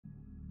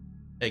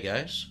Hey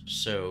guys,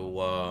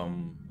 so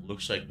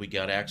looks like we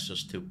got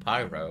access to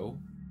Pyro.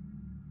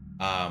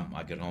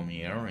 I get home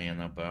here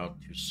and about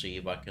to see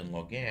if I can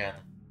log in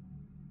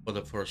for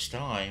the first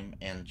time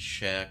and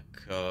check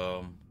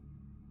out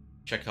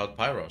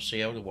Pyro,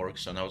 see how it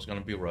works. I know it's gonna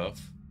be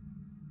rough,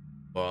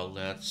 but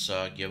let's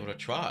give it a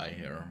try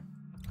here.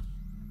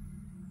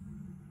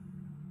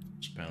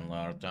 Spend a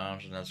lot of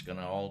times and that's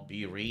gonna all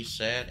be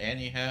reset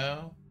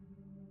anyhow.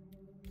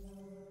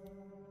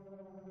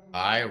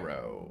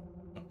 Pyro,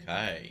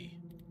 okay.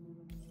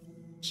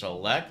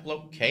 Select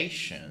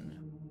location.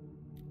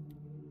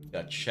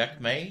 Got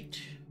checkmate.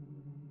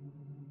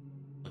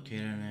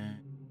 Located in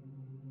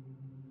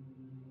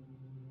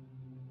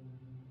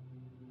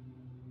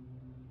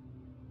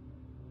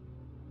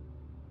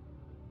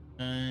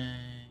it.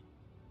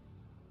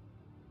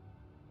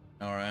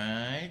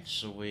 Alright,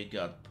 so we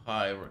got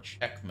Pyro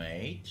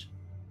checkmate,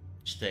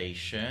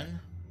 station,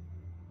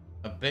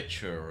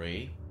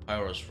 obituary,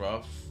 Pyro's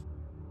rough.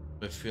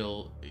 We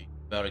feel you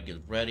better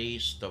get ready,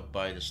 stop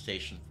by the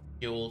station for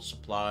fuel,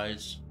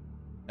 supplies,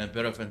 and a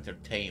bit of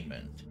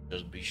entertainment.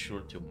 Just be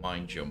sure to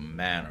mind your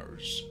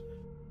manners.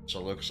 So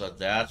it looks like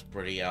that's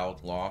pretty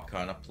outlaw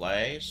kind of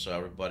place. So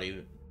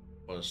everybody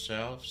for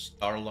themselves.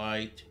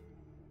 Starlight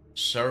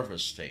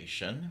service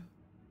station.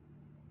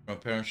 From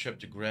parent ship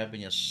to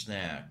grabbing a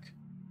snack.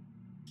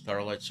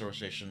 Starlight service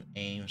station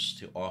aims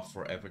to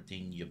offer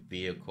everything your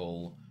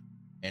vehicle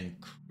and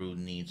crew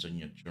needs on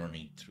your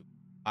journey through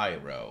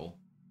Pyro.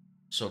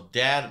 So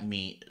that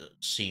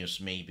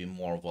seems maybe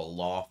more of a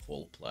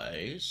lawful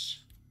place.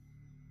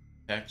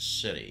 Pet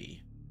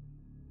City.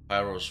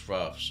 Pyro's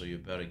rough, so you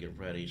better get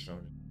ready. So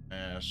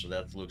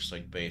that looks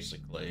like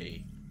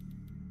basically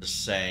the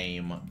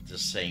same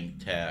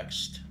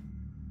text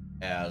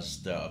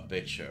as the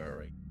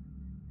obituary.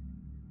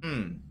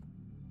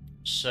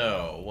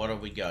 So what do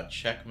we got?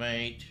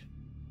 Checkmate.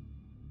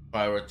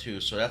 Pyro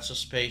 2. So that's a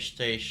space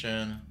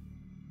station.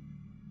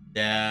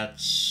 That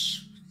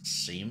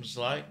seems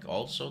like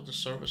also the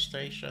service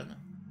station.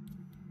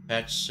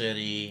 Pet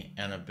City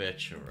and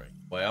obituary.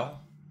 Well,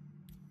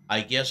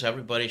 I guess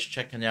everybody's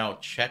checking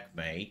out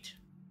Checkmate.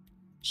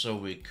 So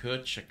we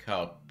could check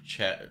out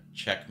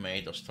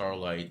Checkmate or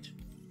Starlight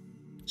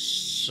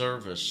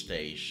service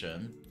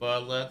station.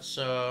 But let's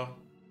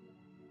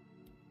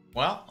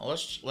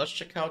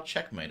check out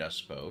Checkmate, I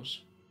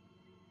suppose.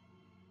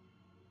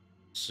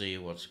 See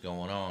what's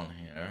going on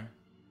here.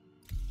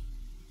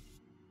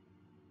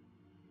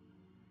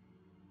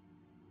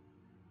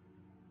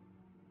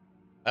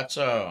 That's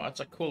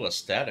a cool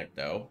aesthetic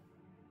though.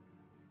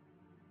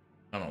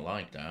 Kinda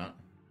like that.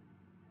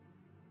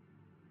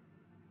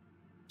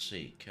 Let's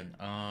see, can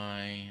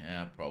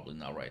I probably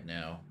not right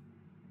now.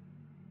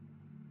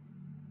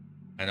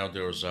 I know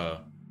there's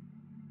I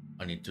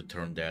need to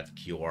turn that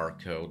QR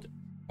code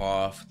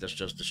off. That's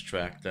just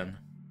distracting.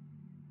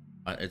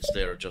 It's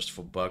there just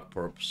for bug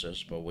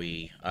purposes, but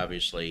we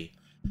obviously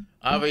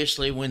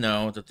we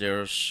know that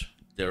there's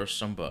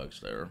some bugs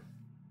there.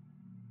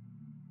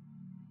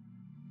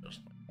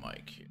 Just my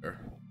mic here.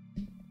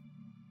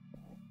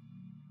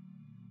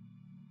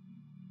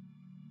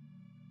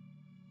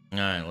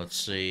 Alright, let's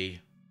see.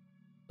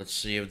 Let's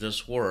see if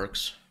this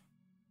works.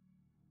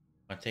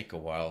 Might take a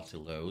while to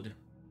load.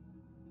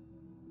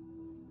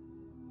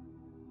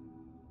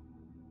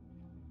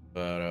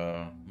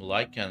 But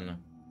liking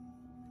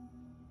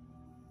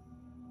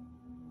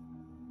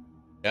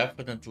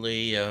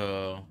definitely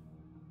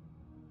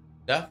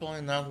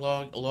not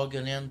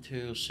logging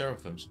into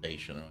SigFM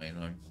station. I mean,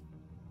 I'm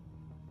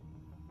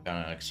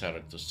kind of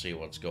excited to see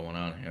what's going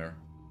on here.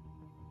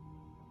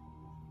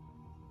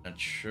 Not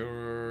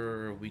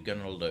sure we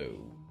gonna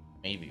load.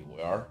 Maybe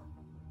we are.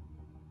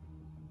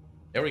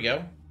 There we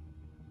go.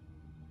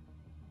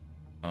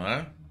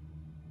 Huh?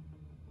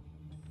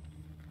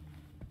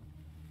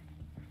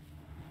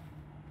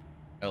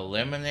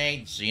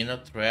 Eliminate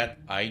Xenothreat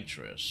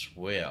Idris.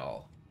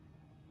 Well,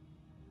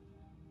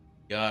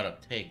 gotta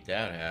take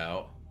that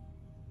out.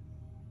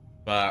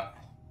 But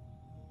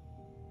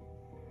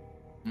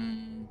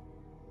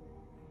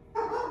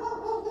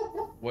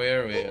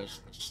where is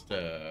the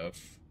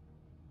stuff?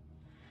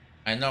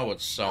 I know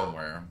it's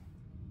somewhere.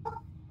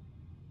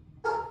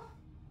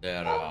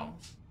 That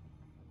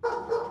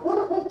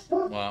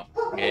well,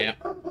 yeah.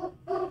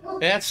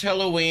 That's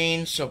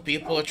Halloween, so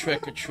people are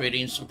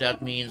trick-or-treating, so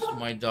that means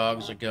my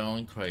dogs are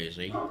going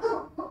crazy.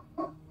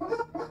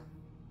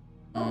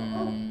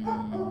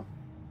 Oh,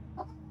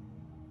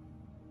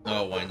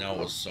 I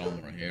know it's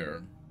somewhere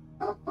here.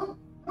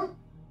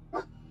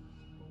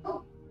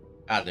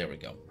 Ah, there we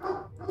go.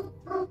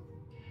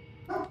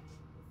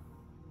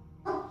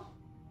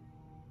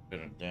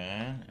 Bit of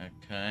that.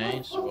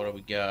 Okay, so what do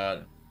we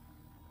got?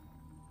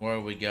 What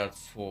do we got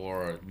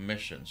for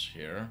missions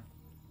here?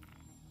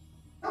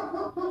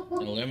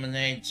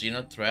 Eliminate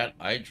Xenothreat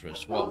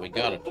Idris. Well, we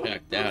gotta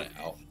check that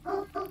out.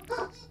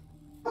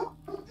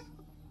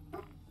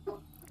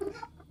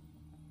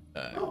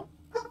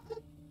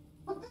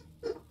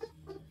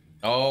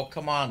 Oh,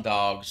 come on,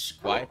 dogs.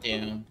 Quiet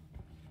down.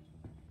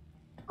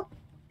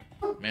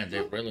 Man,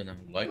 they're really not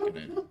liking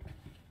it.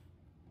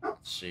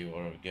 Let's see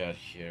what we got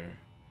here.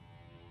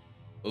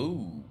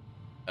 Ooh,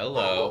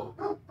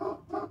 hello.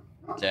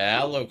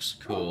 That looks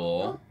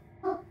cool.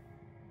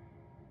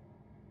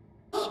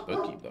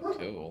 Spooky but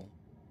cool.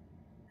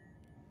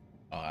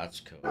 Oh,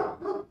 that's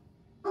cool.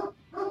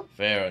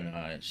 Very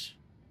nice.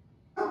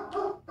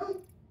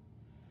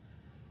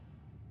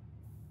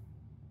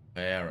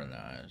 Very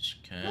nice.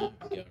 Okay,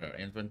 we got our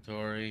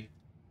inventory.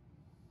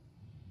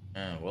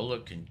 Yeah, we're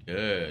looking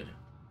good.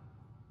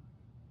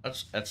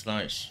 That's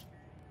nice.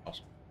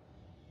 Awesome.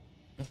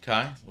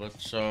 Okay,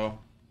 let's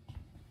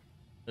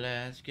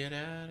get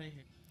out of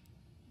here.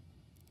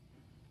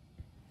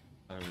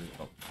 How do we,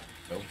 oh,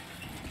 go.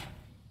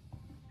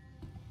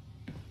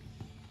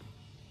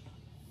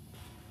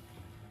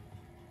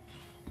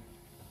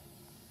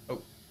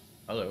 Oh,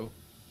 hello.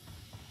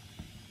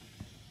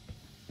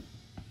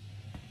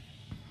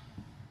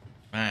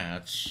 Man,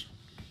 that's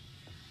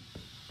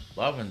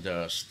loving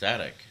the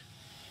aesthetic.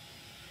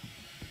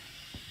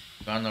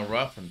 Kinda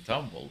rough and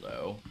tumble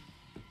though.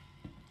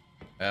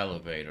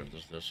 Elevator,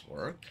 does this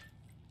work?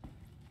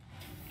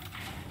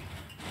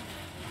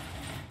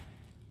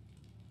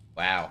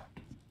 Wow.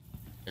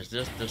 Does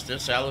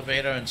this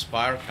elevator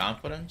inspire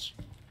confidence?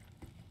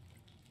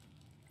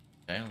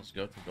 Okay, let's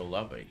go to the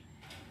lobby.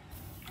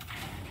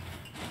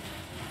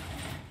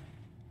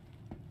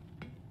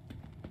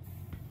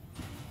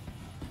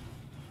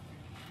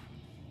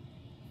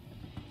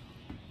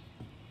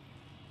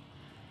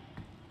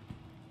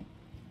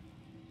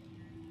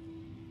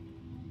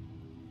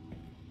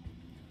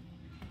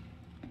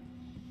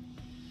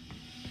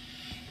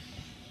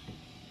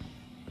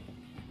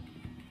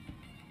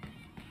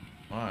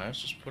 Wow,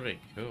 this is pretty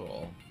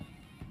cool.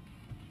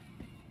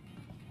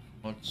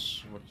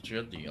 What's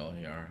your deal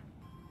here?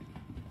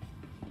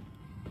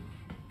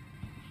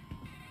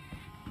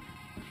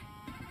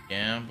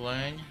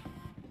 Gambling.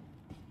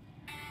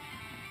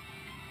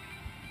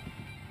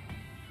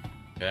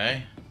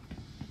 Okay.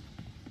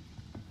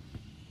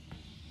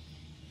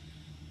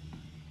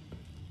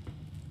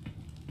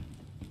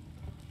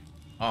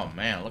 Oh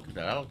man, look at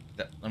that.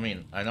 I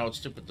mean, I know it's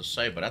stupid to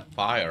say, but that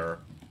fire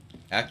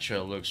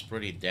actually looks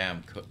pretty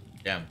damn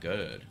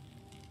good.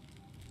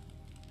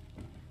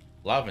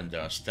 Loving the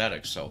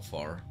aesthetic so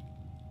far.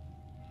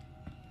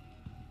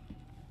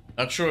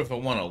 Not sure if I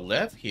want to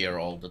live here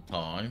all the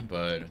time,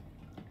 but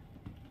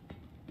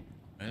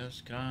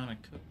it's kind of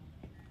cool.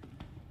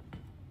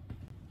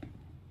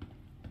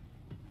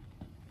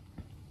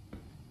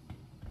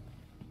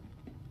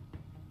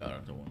 Out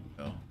of the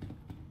window.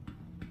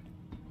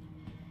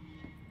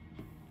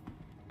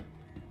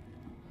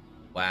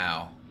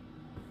 Wow.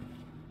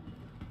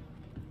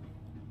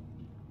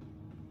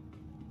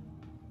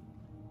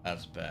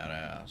 That's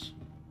badass.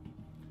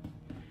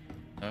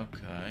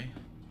 Okay.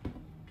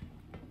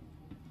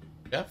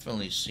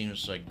 Definitely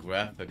seems like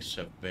graphics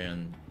have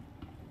been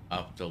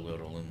upped a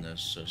little in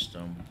this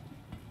system.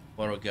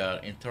 What we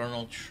got?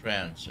 Internal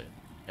transit.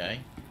 Okay.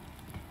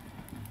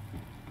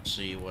 Let's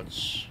see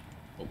what's...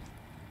 Oh.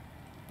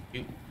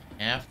 You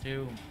have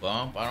to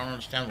bump? I don't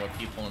understand why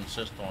people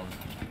insist on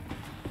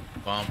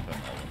bumping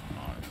all the time.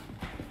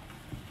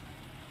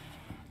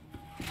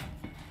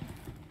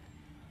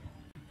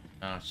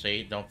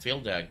 See, don't feel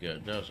that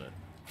good, does it?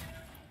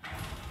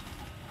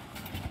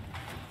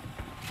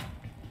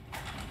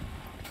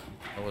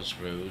 That was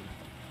rude.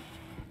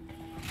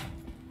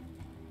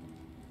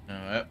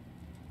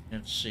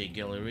 Let's see,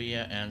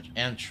 Galleria and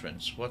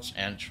entrance. What's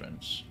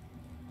entrance?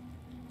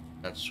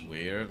 That's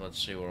weird. Let's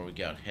see where we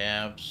got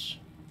Habs,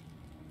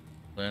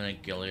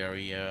 Clinic,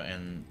 Galleria,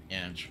 and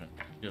entrance.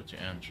 Go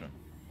to entrance.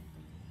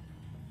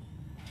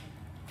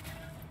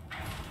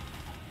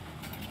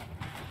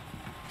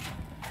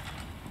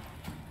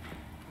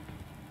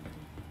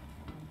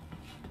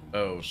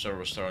 Oh,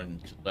 server's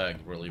starting to lag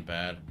really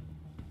bad.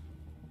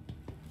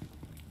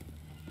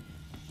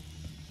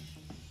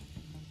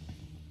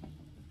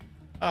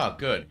 Oh,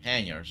 good.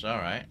 Hangars,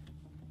 alright.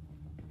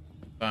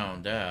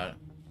 Found that.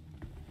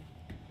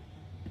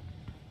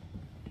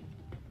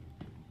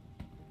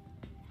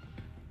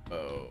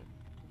 Oh.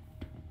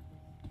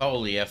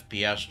 Holy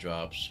FPS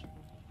drops.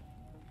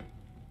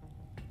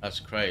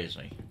 That's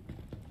crazy.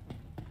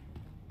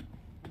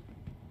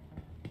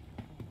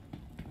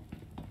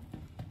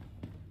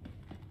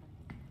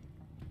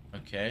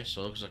 Okay,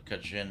 so it looks like a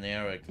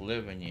generic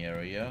living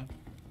area.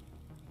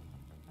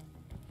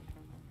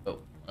 Oh,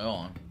 hold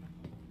on.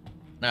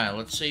 Now,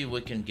 let's see if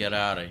we can get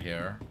out of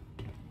here.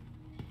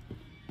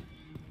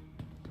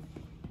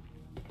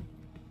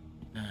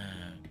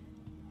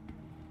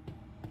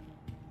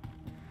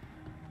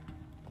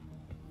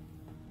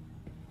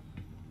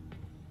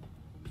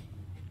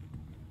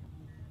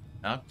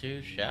 Not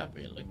too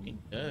shabby, looking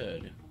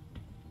good.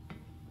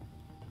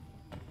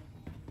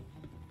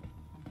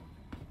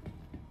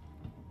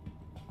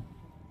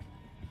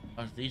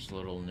 What's these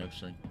little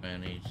nooks and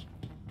crannies?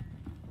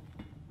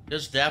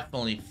 This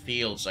definitely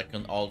feels like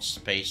an old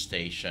space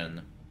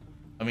station.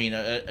 I mean,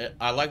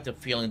 I like the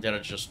feeling that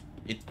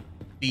it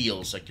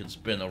feels like it's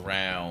been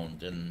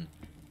around and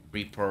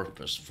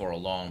repurposed for a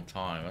long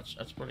time.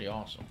 That's pretty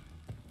awesome.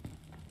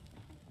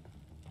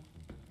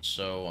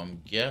 So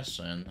I'm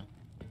guessing,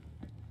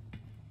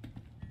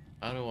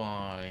 how do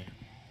I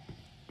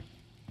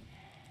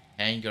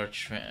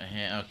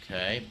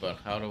okay, but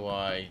how do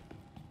I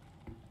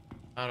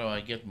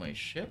get my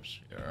ships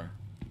here?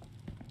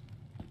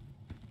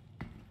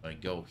 I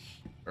go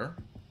here.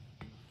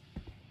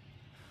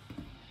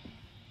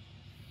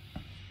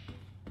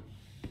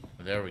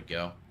 There we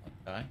go.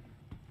 Okay.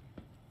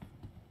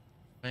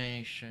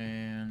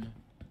 Information.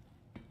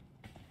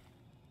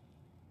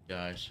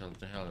 Guys, how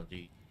the hell are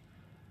these?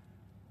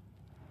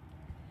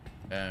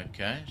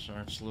 Okay, so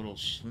that's little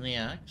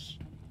snacks.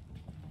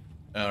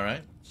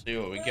 Alright, see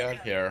what we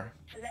got here.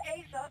 To the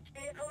ASOP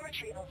vehicle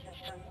retrieval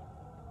system.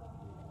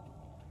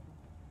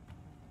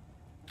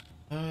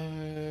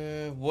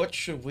 What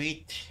should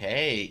we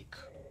take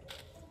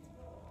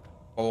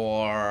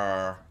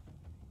for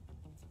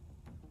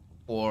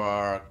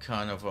our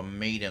kind of a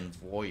maiden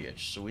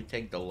voyage? So we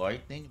take the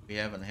Lightning. We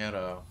haven't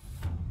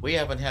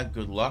had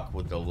good luck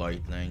with the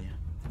Lightning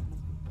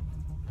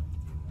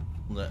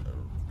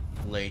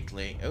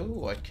lately.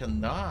 Oh, I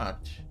cannot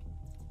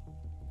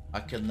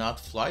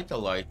fly the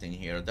Lightning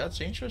here.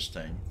 That's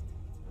interesting.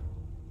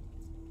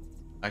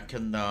 I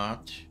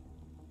cannot.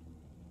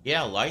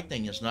 Yeah,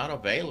 Lightning is not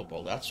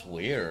available. That's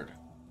weird.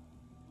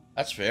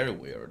 That's very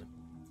weird.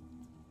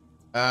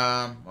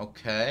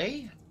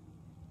 Okay.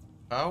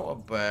 How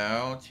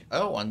about...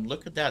 Oh, and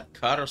look at that.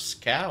 Cutter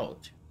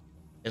Scout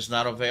is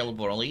not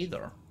available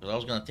either. Because I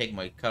was going to take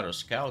my Cutter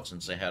Scout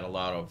since they had a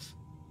lot of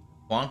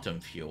quantum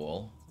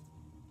fuel.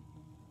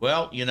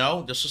 Well, you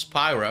know, this is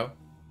Pyro.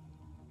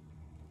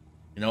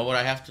 You know what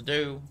I have to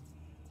do?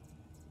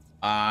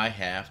 I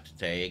have to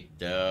take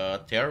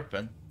the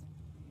Terrapin.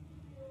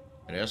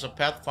 It is a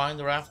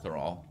Pathfinder after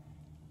all.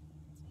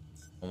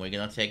 And we're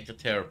going to take the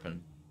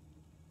Terrapin.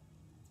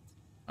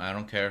 I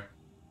don't care.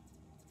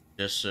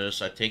 This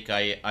is, I think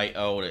I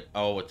owe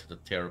it to the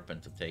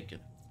Terrapin to take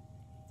it.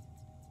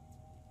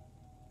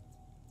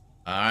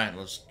 Alright,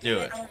 let's do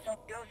it.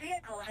 Your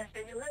vehicle has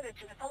been delivered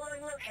to the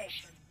following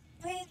location.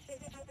 Please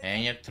visit the...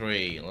 Hang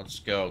 3, let's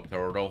go,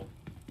 Turtle.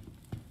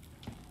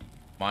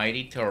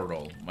 Mighty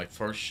Turtle, my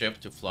first ship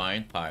to fly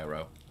in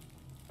Pyro.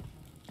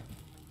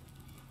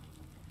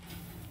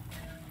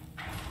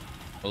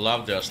 I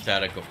love the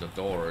aesthetic of the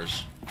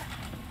doors.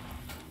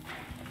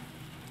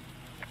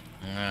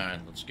 Alright,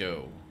 let's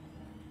go.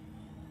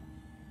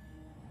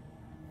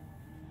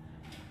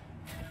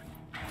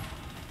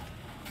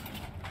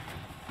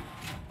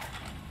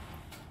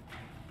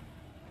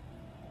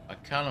 I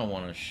kind of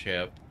want a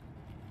ship.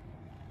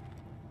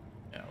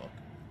 Yeah, look.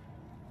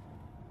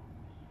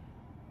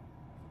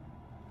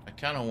 I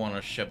kind of want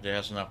a ship that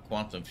has enough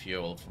quantum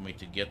fuel for me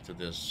to get to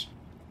this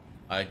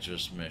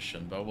Idris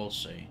mission, but we'll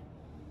see.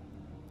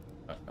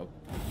 Oh.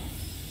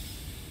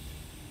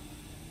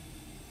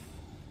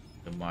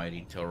 The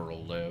mighty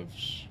turtle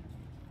lives.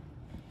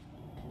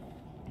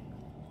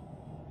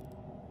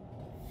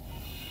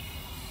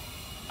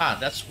 Ah,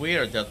 that's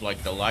weird that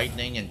like the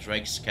Lightning and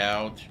Drake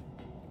Scout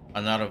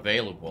are not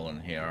available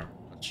in here.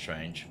 That's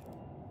strange.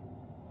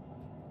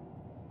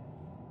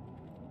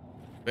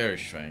 Very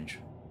strange.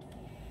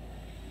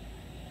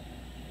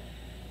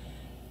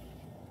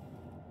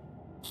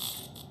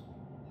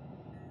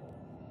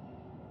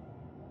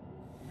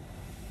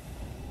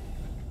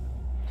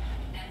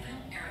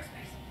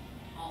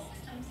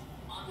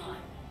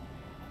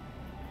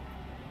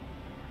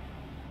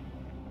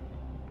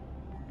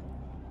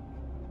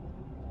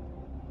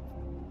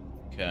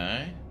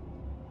 Okay.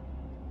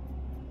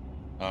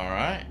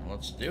 Alright,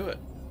 let's do it.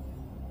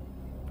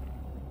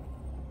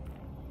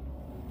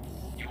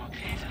 You are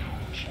clear to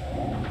launch.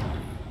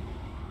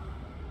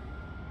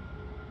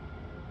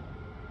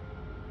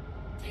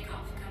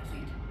 Takeoff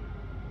complete.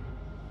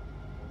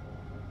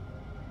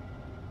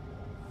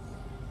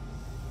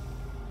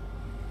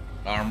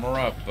 Armor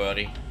up,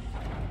 buddy.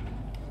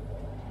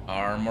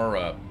 Armor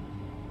up.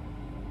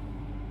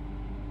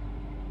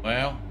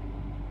 Well,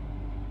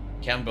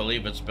 can't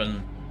believe it's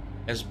been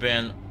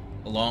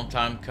a long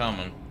time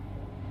coming.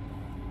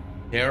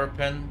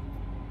 Terrapin,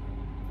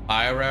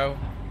 Pyro.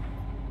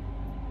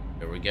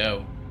 Here we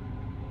go.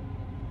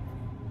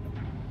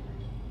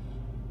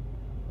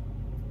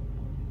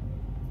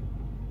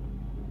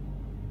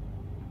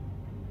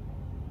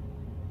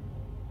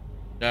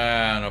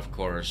 And of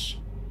course,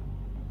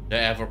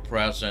 the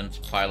ever-present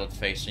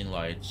pilot-facing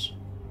lights.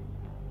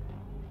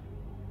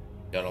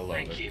 Gotta love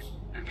it. Thank you,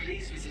 and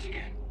please visit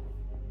again.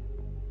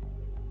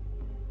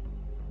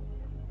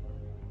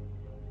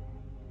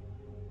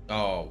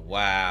 Oh,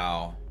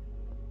 wow.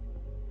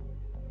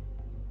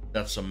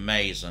 That's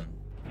amazing.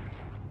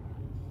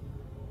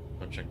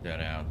 Go check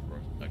that out for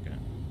a second.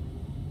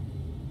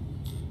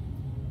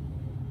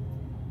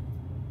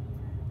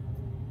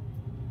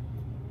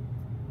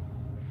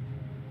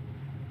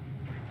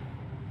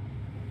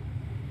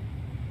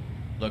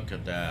 Look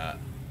at that.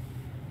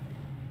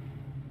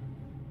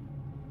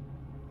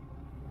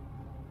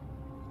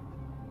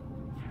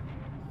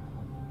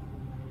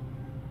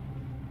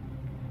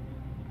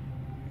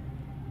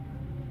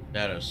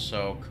 That is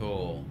so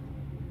cool.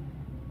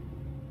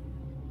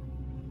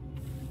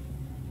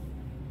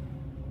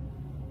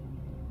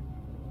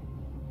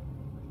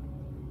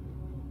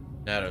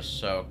 That is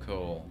so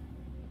cool.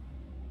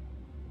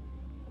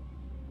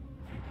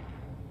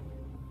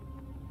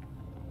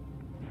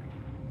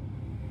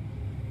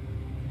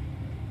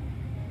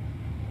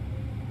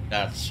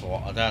 That's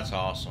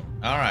awesome.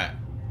 All right.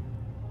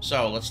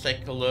 So let's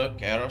take a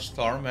look at our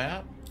star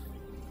map.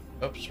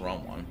 Oops,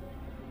 wrong one.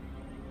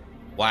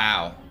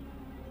 Wow.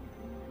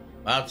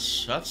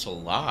 That's a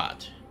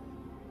lot.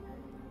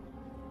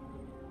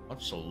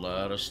 That's a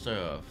lot of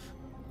stuff.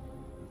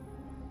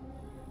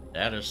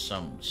 That is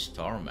some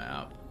star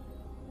map.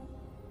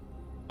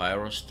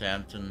 Pyro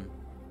Stanton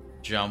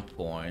jump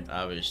point.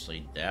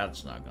 Obviously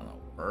that's not gonna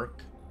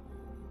work.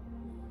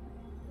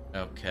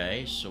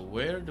 Okay, so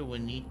where do we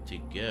need to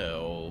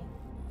go?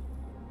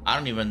 I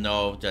don't even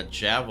know if that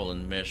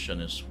Javelin mission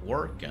is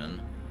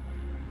working,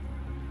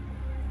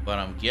 but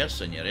I'm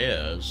guessing it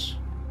is.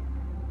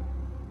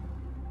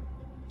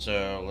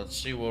 So let's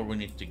see where we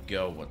need to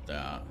go with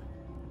that.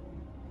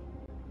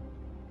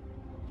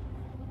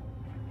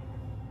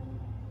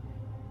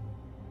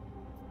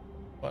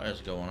 What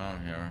is going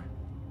on here?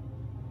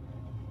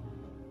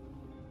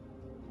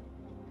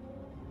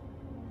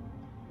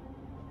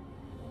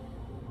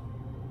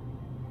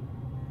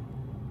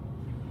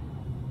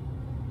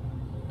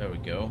 There we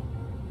go.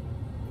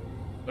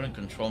 Couldn't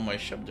control my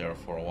ship there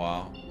for a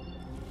while.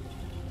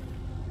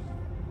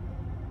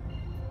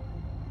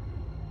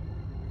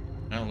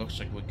 Now it looks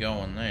like we're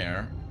going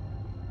there.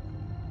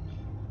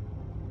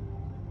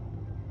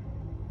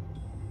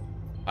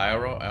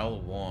 Pyro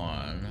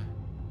L1.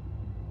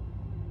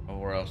 Oh,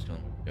 where else can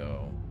we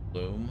go?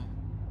 Bloom.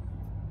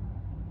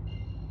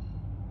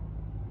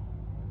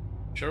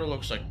 Sure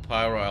looks like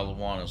Pyro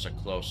L1 is the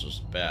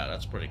closest bet.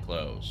 That's pretty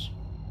close.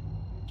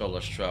 So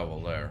let's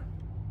travel there.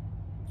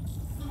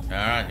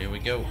 Alright, here we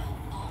go.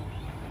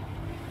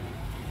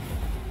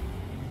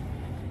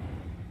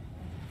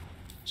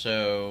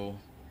 So...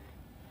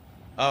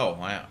 Oh,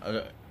 my...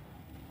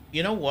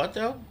 you know what,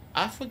 though?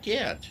 I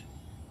forget.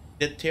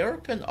 Did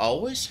Terrapin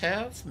always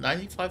have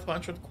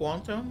 9500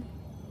 quantum?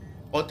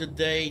 Or did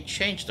they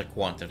change the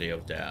quantity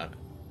of that?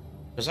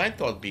 Because I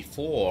thought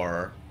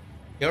before,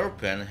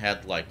 Terrapin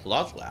had, like, a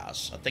lot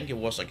less. I think it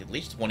was, like, at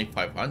least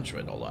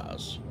 2500 or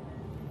less.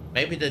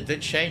 Maybe they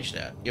did change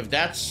that. If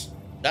that's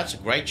a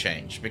great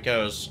change,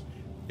 because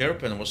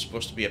Terrapin was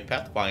supposed to be a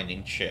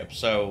pathfinding ship,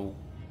 so...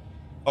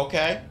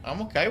 Okay,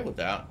 I'm okay with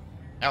that.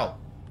 Hell,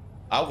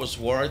 I was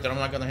worried that I'm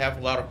not gonna have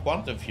a lot of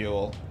quantum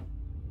fuel.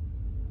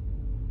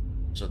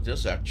 So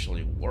this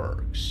actually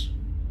works.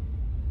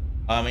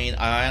 I mean,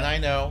 I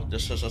know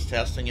this is a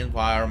testing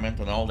environment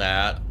and all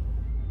that,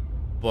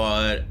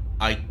 but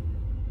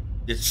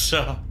it's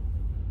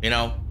you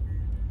know,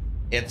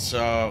 it's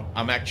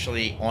I'm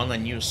actually on a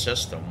new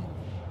system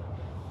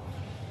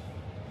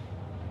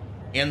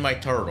in my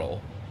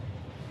turtle.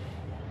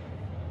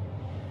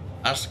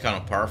 That's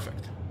kind of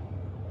perfect.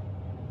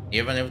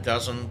 Even if it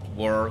doesn't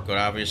work, or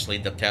obviously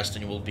the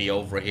testing will be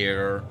over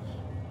here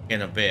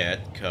in a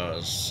bit,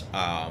 because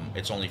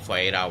it's only for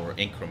 8-hour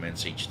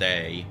increments each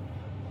day,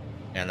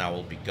 and I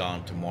will be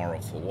gone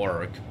tomorrow for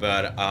work.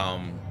 But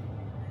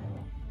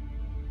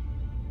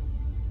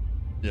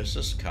this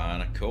is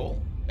kind of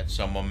cool. It's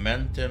a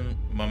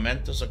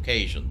momentous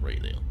occasion,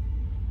 really.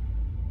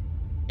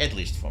 At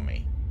least for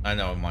me. I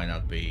know it might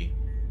not be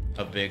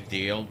a big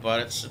deal, but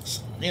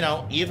it's you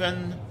know,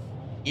 even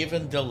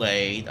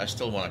delayed, I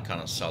still want to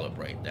kind of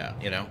celebrate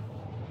that, you know?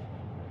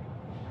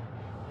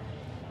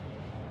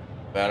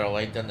 Better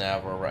late than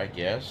never, I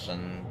guess,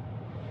 and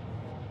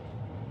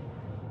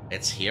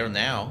it's here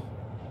now.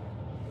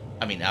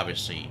 I mean,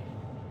 obviously,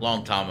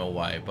 long time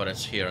away, but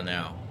it's here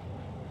now.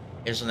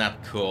 Isn't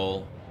that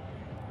cool?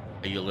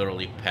 You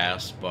literally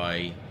pass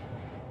by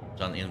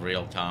sun in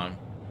real time.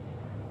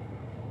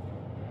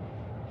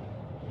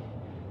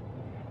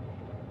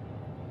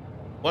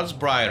 What's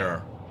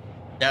brighter?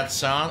 That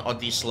sun or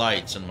these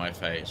lights in my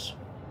face?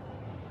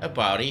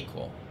 About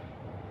equal.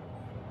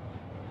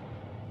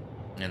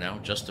 You know,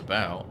 just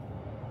about.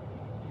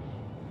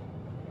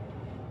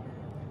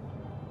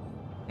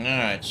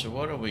 Alright, so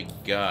what do we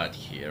got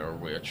here?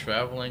 We're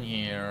traveling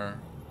here.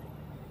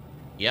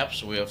 Yep,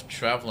 so we have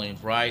traveling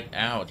right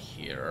out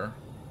here.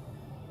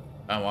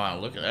 Oh wow,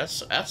 look at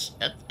that's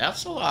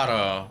a lot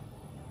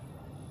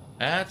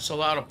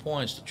of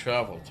points to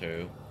travel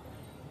to.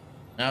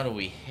 Now that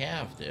we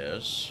have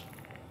this,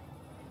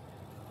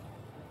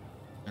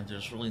 and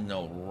there's really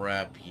no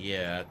rep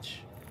yet.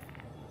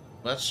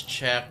 Let's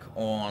check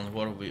on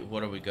what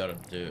do we gotta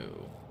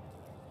do.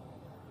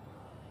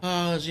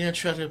 Xena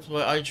tried to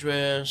deploy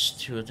address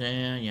to a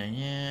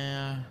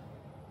yeah.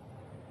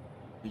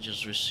 We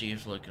just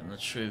received like I'm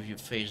not sure if you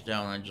face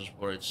down. I just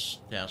worried it's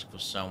task for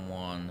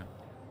someone.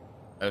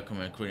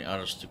 Including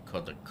others to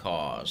cut the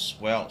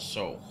cost. Well,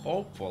 so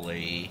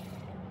hopefully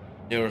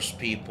there's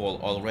people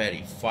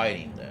already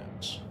fighting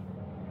that.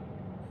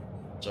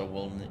 So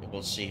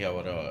we'll see how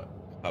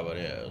it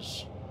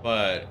is.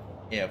 But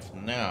if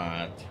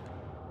not,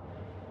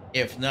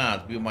 If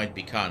not, we might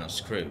be kind of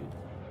screwed.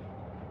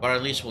 But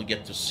at least we'll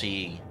get to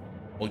see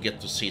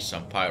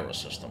some pyro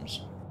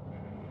systems.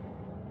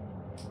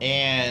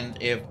 And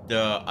if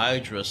the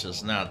Idris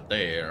is not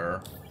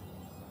there,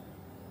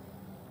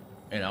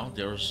 you know,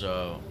 there's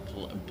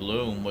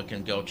Bloom. We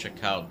can go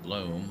check out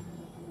Bloom.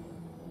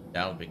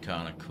 That would be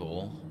kind of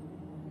cool.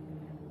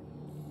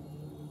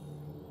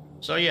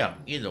 So yeah,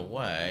 either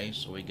way,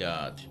 so we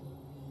got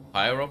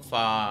Pyro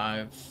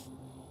 5,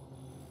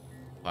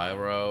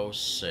 Pyro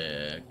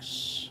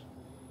 6.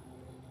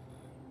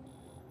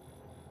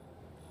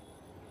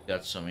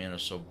 Got some, you know,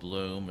 so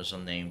Bloom is a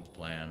named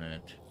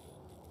planet.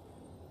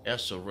 Yeah,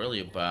 so really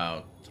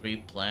about 3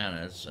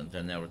 planets, and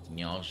then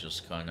everything else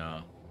just kind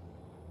of a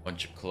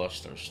bunch of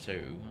clusters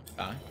too.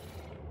 Okay.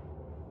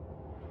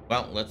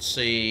 Well, let's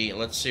see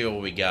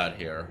what we got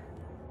here.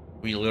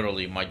 We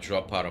literally might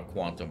drop out of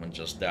quantum and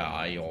just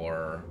die,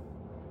 or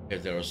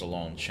if there is a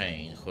long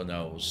chain, who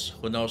knows?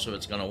 Who knows if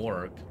it's gonna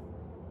work?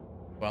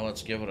 Well,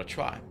 let's give it a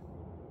try.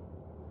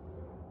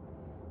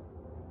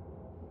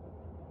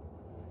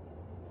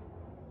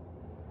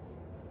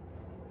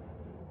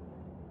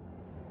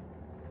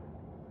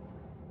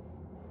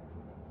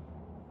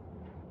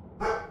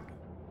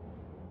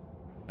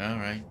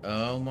 Alright,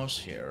 almost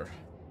here.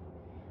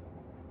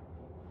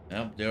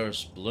 Yep,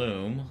 there's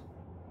Bloom.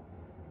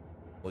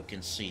 We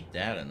can see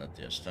that in the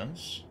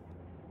distance.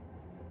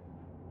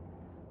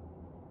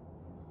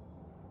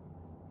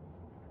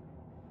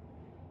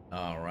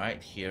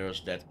 Alright,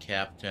 here's that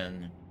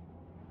Captain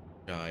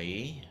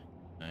Jai.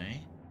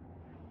 Okay.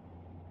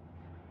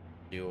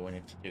 See what we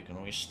need to do.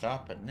 Can we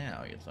stop it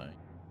now, you think?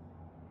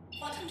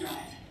 Quantum drive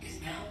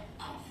is now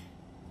off.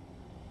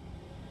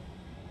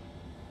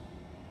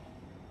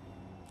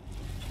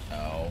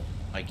 Oh,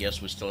 I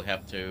guess we still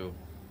have to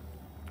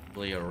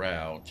clear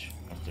out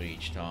after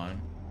each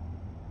time.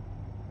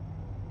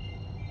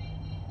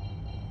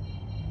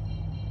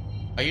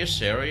 Are you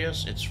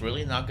serious? It's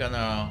really not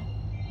gonna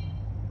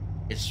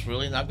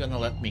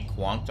let me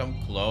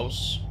quantum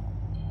close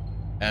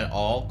at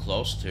all,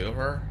 close to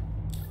her?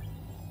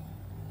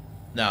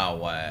 No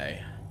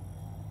way.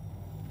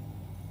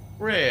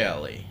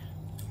 Really?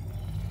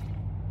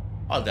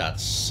 Oh, that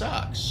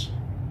sucks.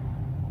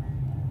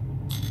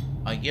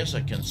 I guess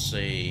I can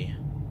see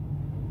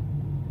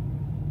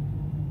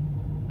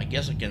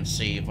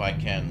if I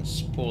can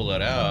spool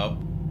it up,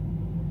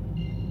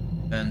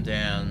 and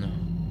then,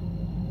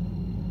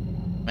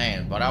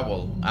 man, but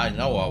I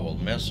know I will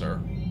miss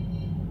her.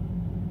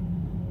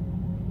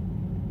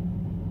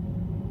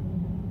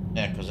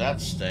 Yeah, because that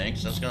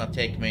stinks. That's gonna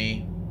take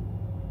me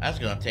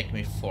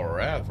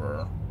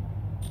forever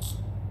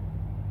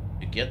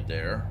to get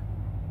there.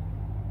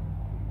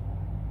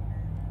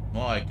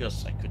 Well, I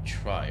guess I could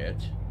try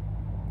it.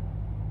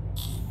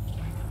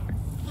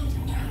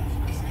 Quantum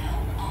drive is now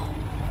on.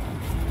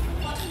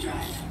 Quantum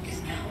drive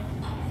is now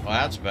off. Well,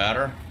 that's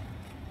better.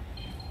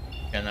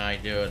 Can I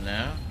do it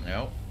now?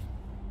 Nope.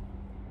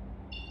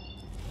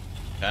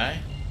 Okay.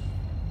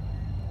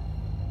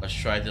 Let's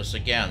try this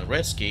again.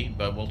 Risky,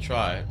 but we'll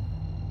try it.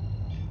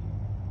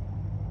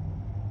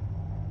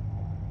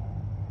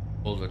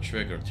 Pull the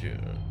trigger too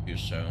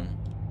soon.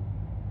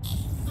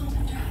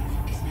 Quantum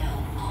drive is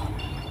now on.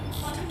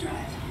 Quantum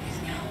drive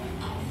is now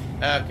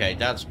off. Okay,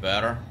 that's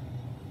better.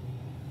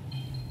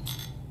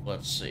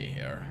 Let's see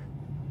here.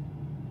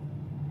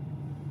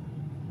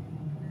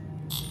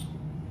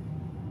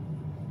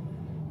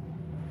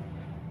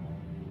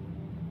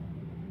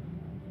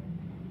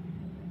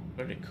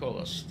 Pretty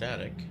cool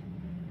aesthetic.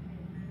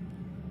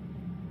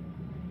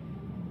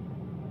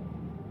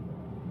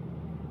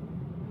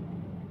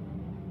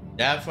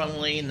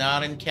 Definitely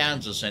not in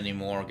Kansas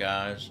anymore,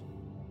 guys.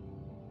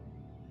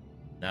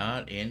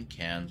 Not in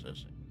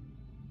Kansas.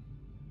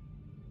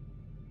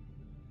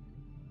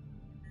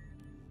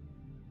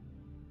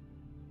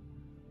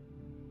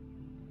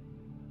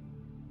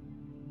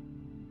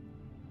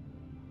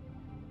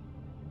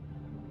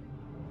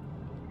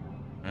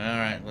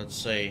 Alright, let's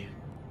see.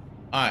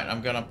 Alright,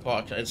 I'm gonna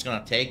pause. It's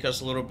gonna take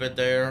us a little bit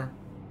there.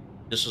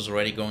 This is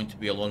already going to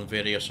be a long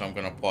video, so I'm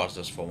gonna pause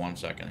this for 1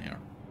 second here.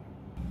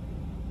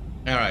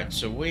 Alright,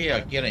 so we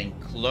are getting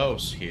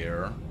close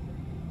here.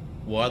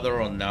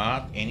 Whether or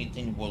not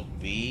anything will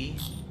be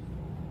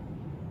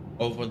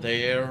over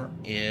there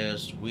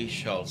is we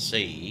shall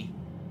see.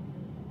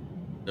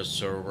 The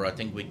server, I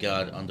think we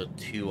got under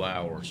 2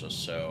 hours or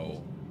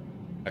so.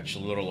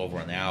 Actually a little over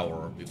an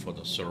hour before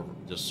the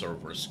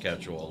server is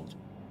scheduled.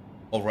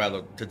 Or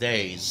rather,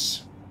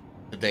 today's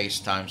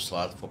time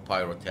slot for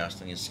pyro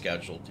testing is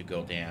scheduled to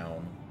go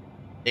down.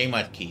 They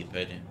might keep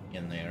it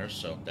in there,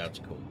 so that's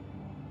cool.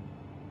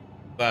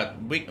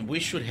 But we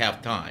should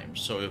have time.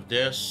 So if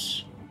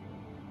this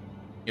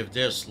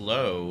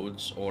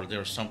loads or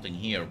there's something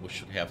here, we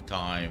should have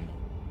time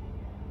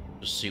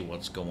to see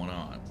what's going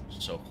on.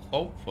 So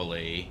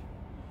hopefully,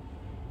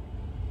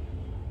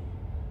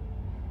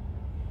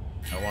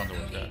 I wonder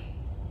what that.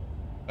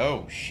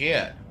 Oh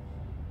shit!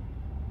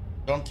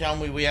 Don't tell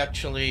me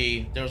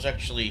there's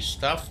actually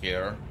stuff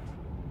here.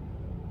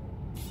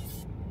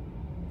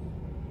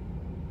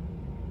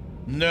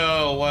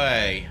 No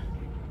way.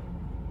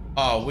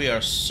 Oh, we are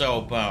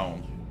so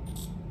boned.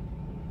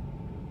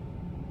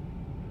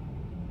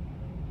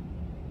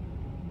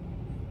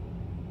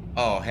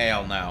 Oh,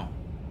 hell no.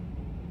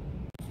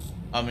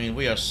 I mean,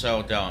 we are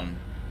so done.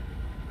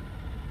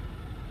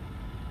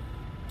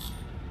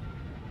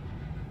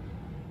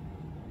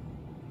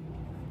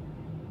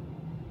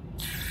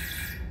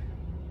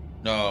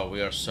 No,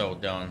 we are so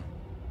done.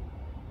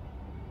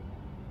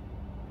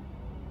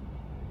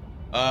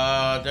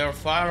 They're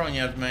firing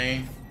at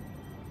me.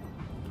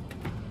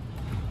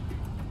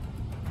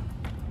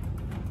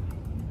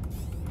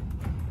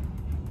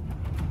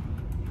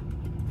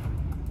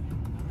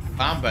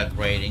 Combat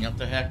rating, what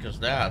the heck is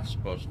that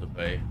supposed to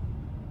be?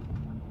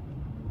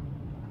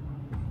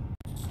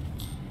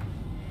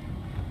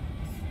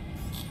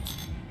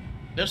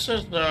 This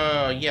is,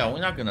 yeah, we're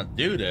not gonna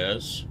do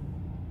this.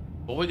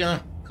 But we're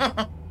gonna,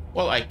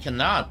 well, I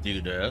cannot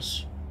do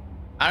this.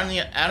 I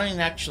don't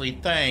actually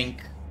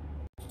think,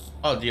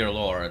 oh dear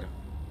lord.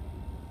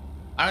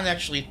 I don't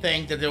actually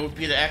think that there would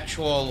be the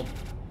actual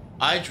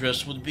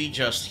Idris would be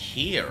just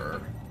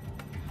here.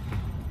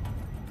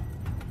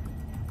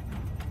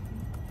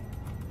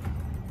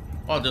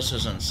 Oh, this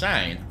is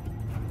insane.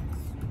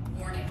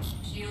 Warning,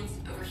 shields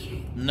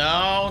overheating.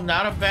 No,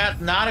 not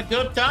a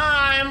good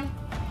time.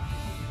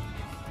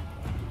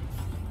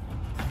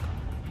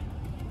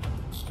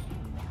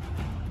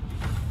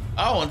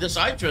 Oh, and this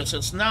Idris,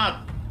 it's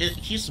not,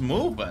 he's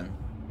moving.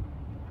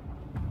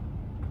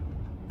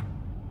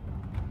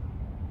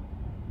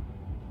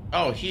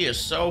 Oh, he is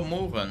so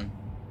moving.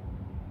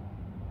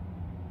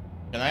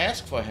 Can I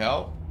ask for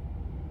help?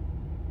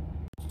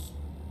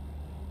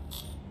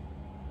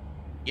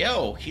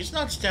 Yo, he's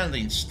not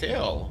standing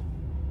still.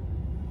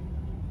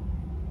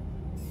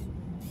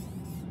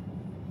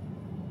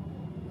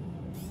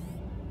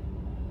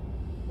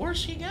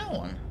 Where's he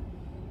going?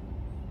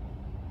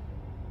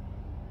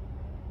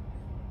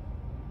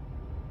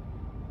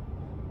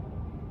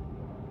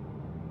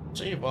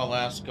 See if I'll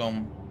ask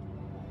him.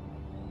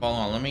 Hold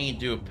on, let me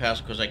do a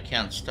pass because I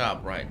can't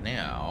stop right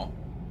now.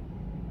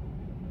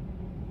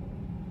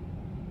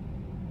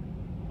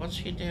 What's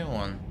he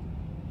doing?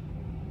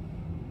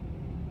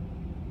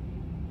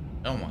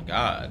 Oh my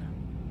god.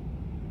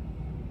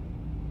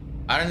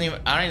 I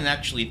didn't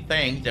actually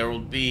think there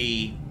would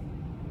be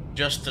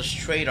just a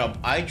straight up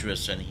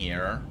Idris in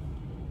here.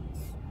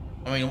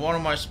 I mean, what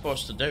am I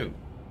supposed to do?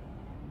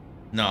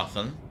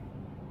 Nothing.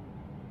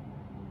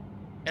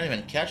 Can't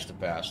even catch the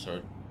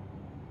bastard.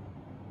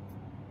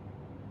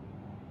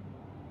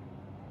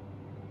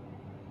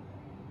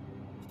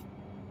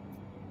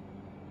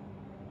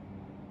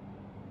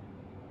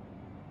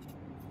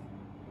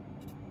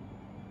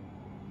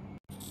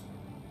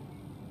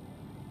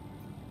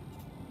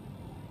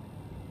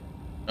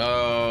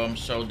 Oh, I'm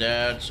so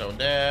dead, so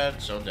dead,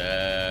 so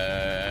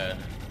dead.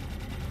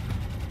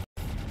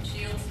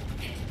 Shields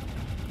hit.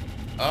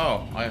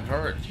 Oh, I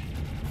hurt.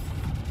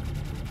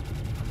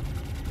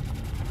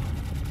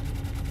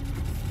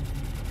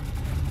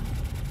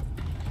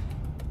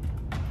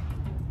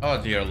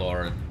 Oh dear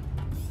lord.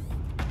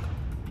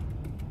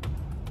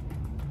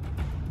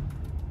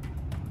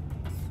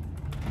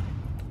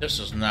 This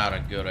is not a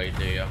good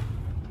idea.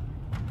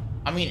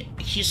 I mean,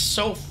 he's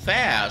so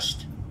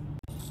fast.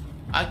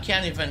 I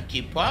can't even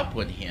keep up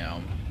with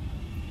him.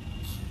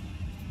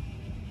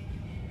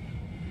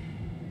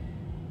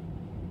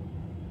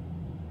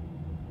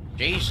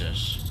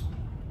 Jesus.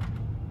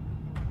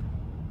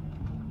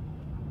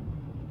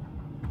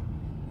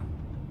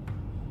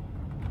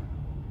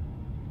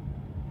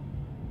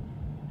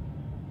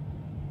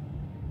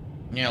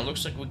 Yeah,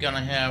 looks like we're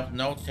gonna have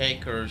no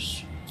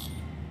takers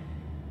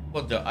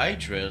for the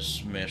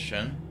Idris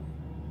mission.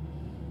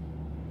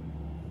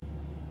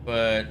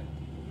 But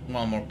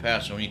one more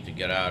pass, we need to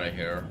get out of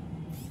here.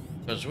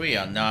 Because we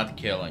are not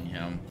killing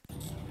him.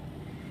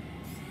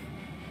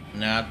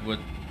 Not with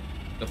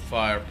the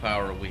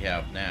firepower we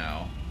have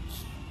now.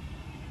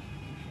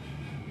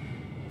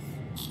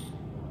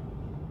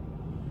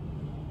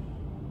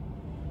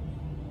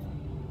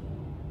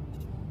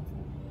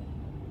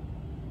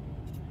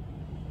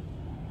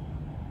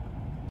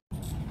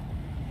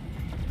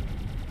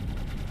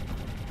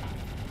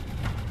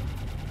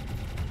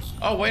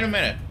 Oh, wait a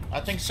minute. I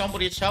think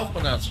somebody's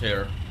helping us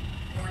here.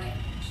 Warning,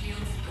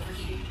 shields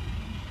overheating.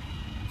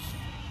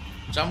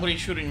 Somebody's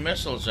shooting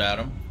missiles at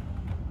him.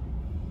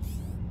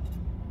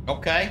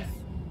 Okay.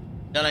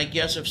 Then I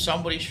guess if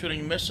somebody's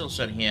shooting missiles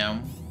at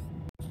him,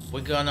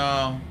 we're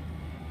gonna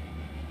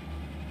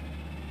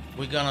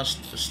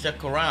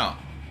stick around.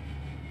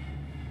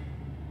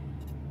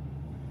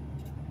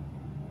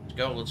 Let's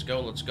go, let's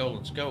go, let's go,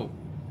 let's go.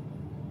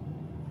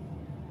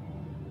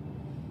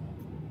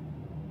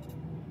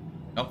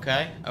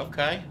 Okay,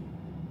 okay.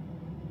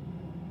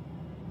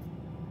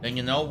 Then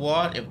you know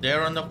what? If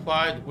they're in the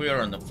fight,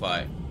 we're in the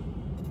fight.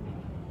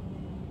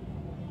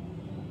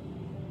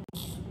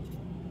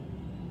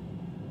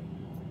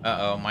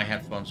 Uh-oh, my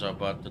headphones are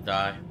about to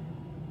die.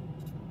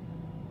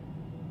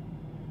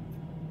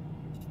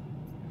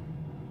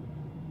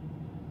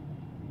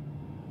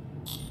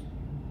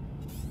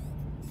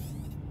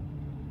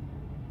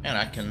 And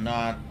I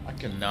cannot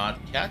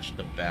catch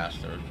the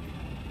bastard.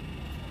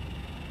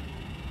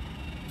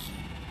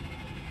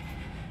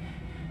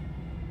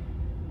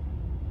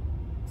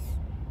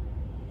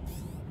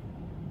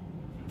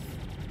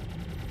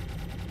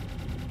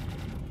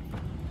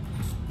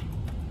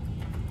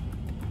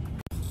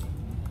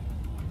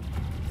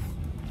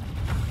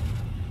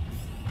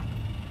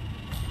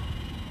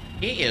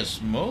 He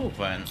is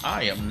moving.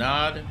 I am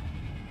not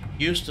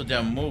used to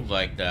them move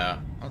like that.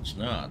 That's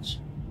nuts.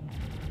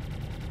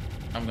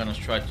 I'm gonna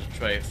try to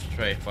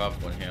strafe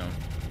up with him.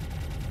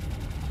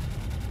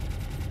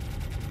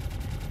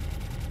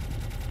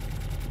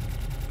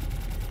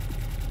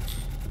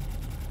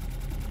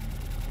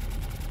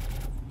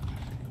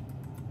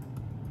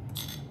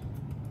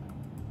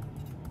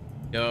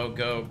 Go,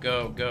 go,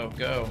 go, go,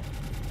 go.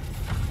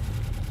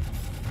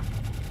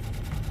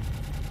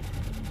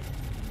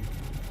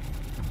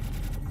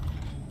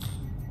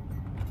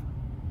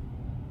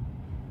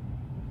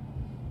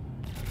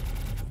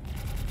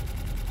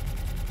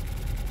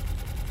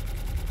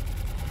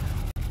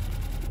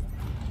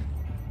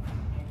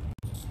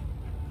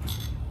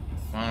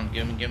 Come on,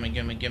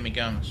 gimme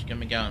guns,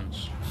 gimme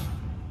guns.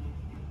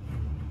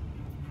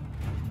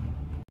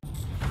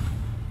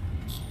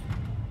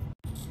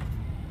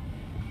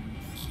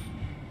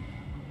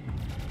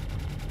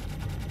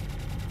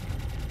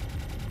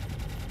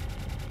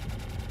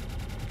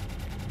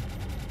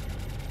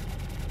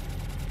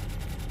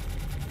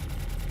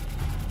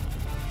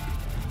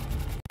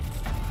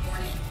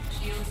 Warning.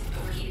 Shields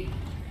overheating.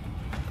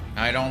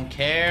 I don't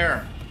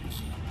care.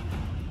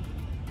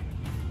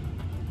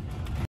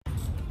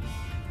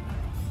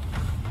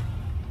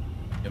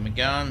 Give me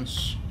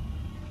guns.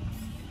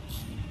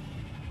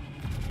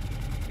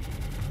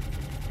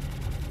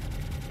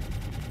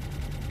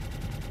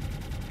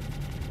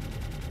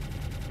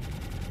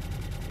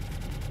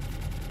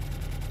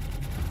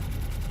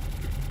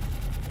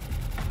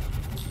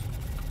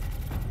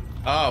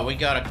 Oh, we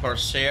got a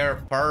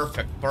Corsair.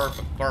 Perfect,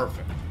 perfect,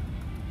 perfect.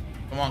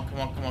 Come on, come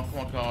on, come on, come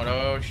on, come on.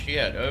 Oh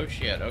shit, oh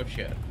shit, oh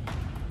shit.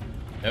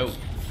 No.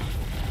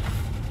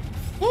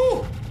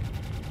 Woo!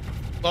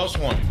 Close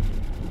one.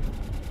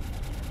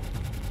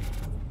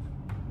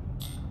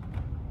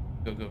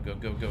 Go, go, go,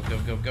 go, go, go,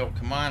 go, go.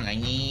 Come on, I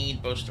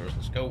need boosters.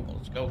 Let's go,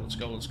 let's go, let's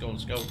go, let's go,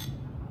 let's go.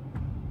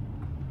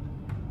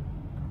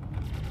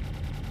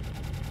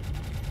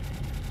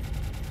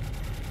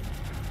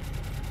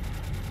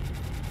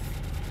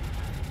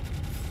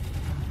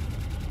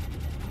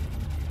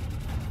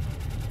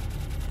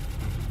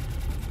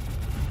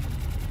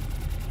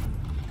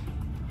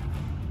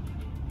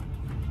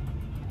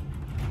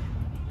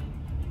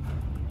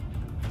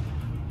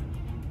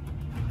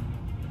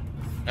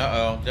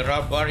 Uh-oh, did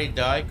our buddy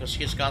die? Because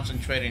he's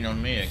concentrating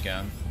on me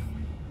again.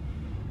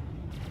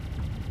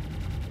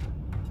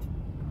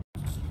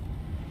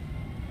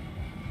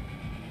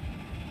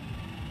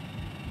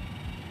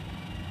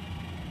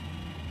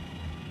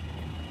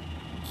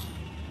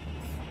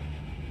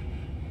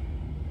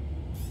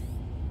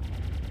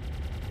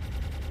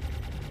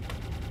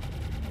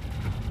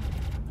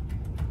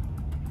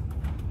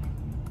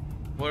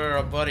 Where did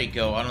our buddy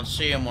go? I don't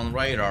see him on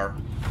radar.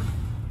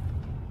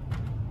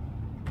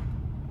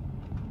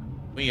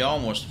 We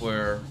almost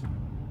were.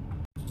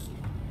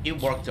 He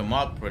worked him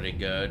up pretty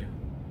good.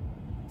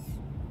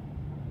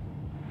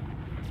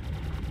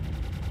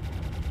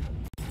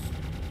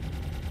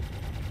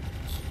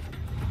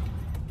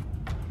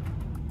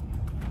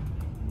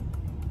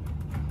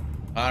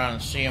 I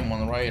don't see him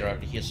on the radar.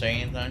 Did he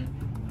say anything?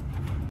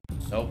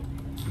 Nope.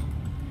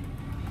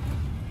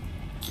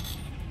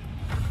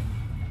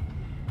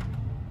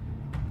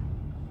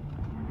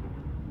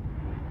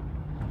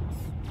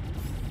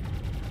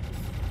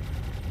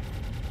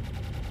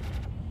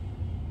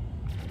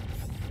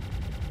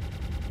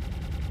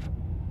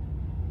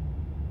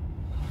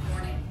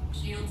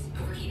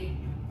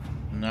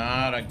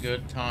 Not a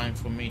good time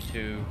for me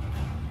to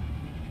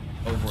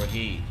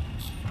overheat.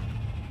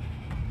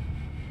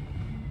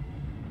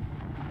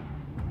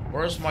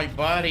 Where's my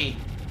body?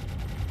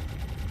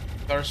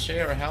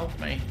 Corsair, help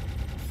me.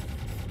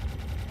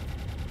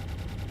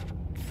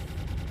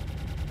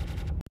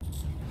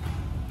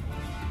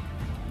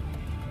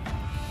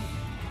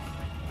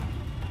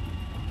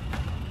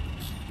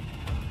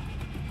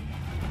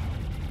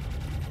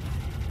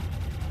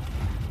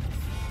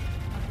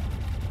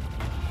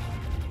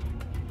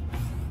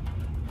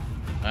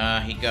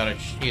 He got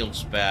his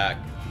shields back.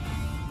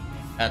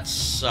 That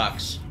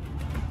sucks.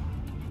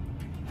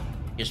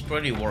 He's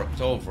pretty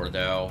worked over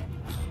though.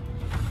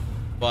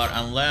 But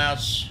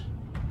unless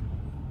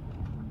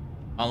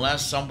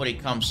somebody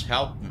comes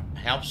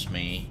helps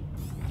me,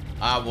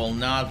 I will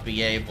not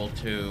be able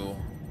to.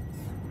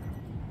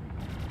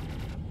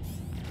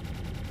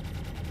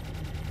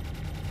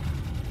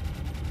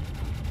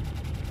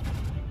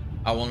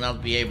 I will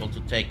not be able to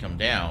take him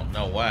down.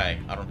 No way.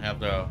 I don't have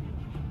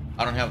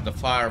the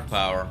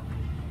firepower.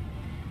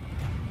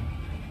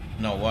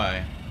 No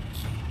way.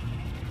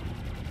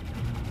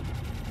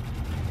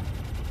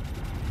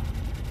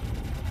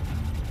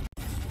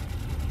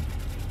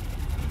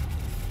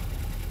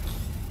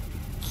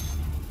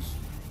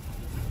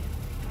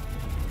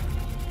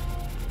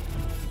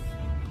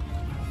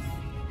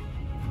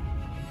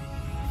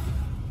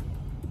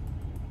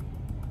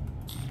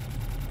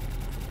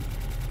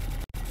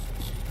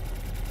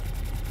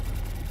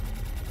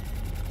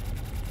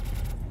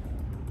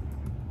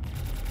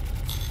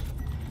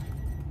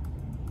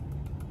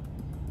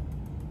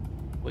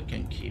 We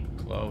can keep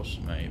close,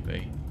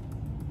 maybe.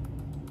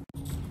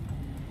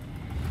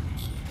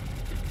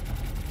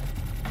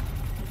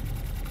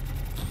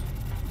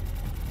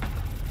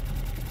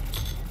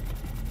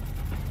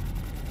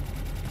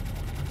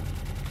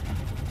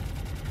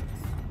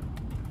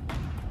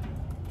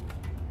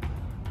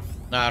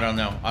 I don't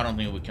know. I don't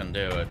think we can do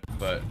it,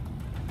 but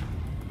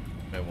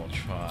we will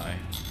try.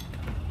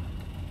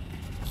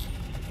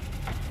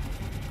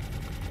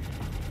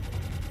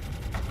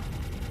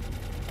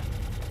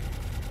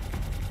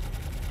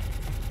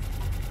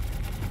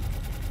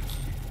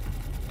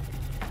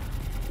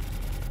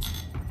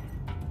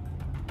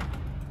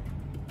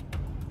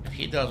 If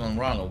he doesn't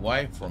run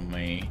away from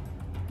me,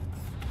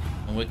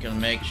 and we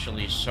can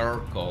actually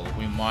circle,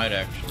 we might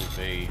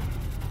actually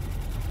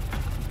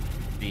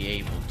be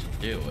able to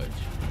do it.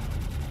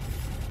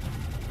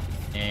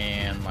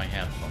 And my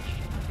hand function.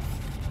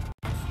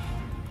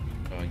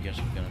 So I guess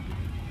we're gonna do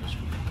this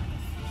one.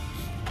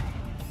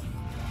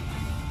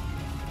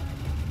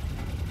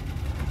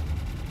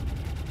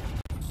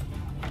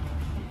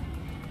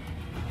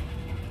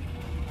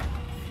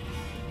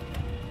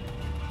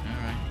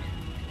 Alright.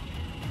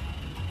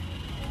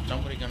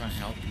 Somebody gonna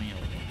help me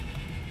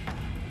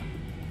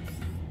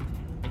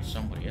or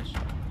somebody else?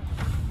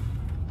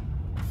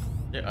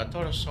 I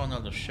thought I saw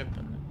another ship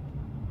in there.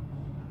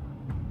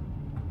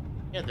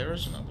 Yeah, there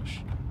is another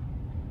ship.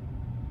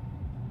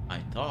 I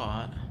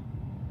thought.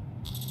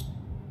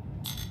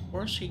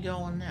 Where's he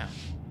going now?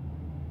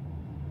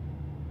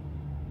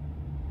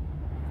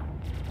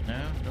 No,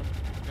 nope,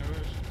 there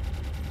is.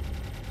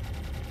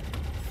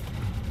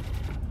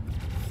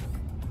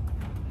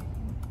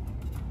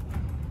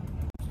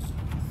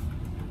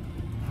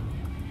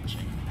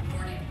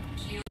 Warning,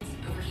 shields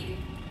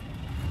overheating.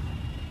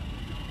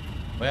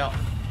 Well,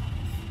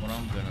 what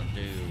I'm gonna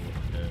do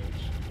is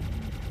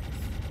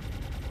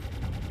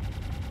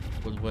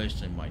quit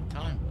wasting my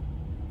time with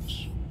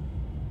this,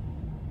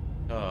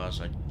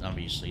 because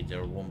obviously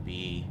there won't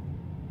be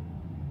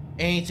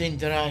anything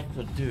that I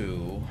could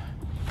do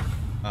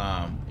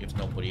if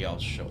nobody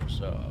else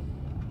shows up.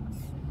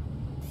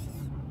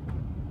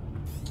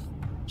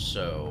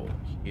 So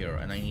here,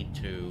 and I need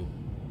to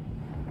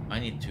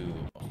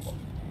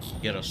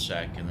get a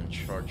second and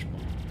charge my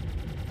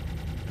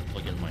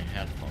plug in my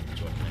headphones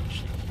so I can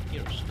actually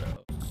hear stuff.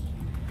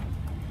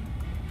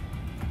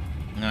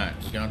 Alright,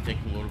 we're gonna take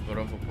a little bit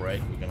of a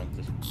break. We're gonna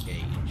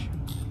disengage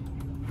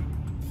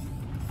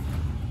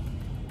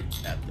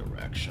that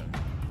direction.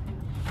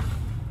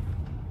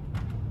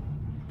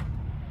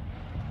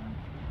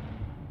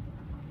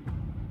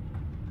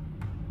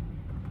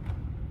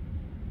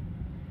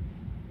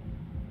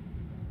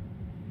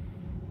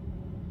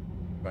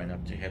 Try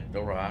not to hit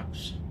the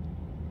rocks.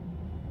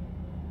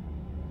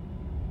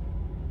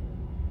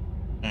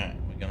 Alright,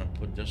 we're gonna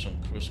put this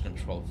on cruise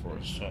control for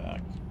a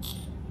sec.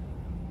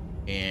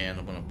 And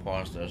I'm gonna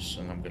pause this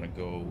and I'm gonna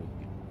go.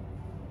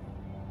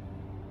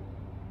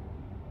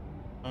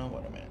 Oh,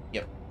 wait a minute.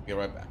 Yep, be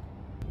right back.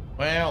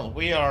 Well,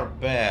 we are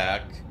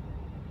back.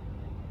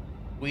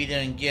 We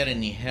didn't get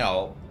any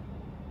help,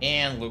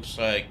 and looks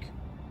like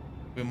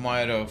we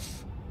might have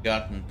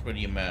gotten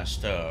pretty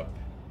messed up.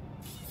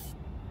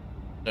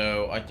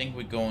 So I think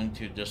we're going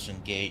to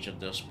disengage at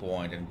this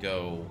point and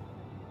go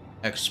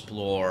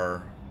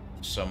explore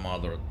some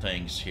other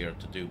things here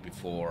to do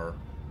before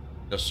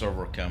the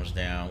server comes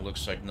down.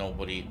 Looks like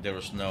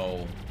there's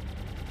no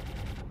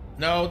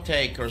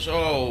takers.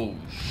 Oh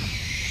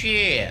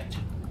shit.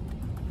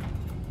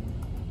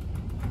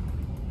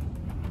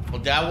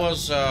 Well, that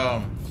was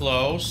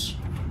close.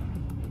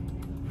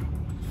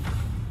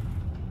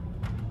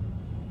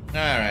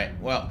 Alright,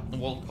 well,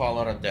 we'll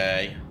call it a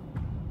day.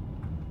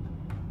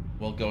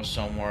 We'll go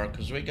somewhere,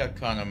 because we got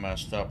kind of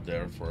messed up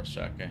there for a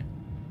second.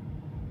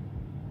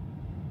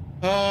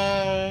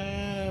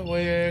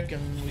 Where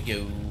can we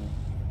go?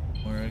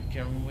 Where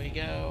can we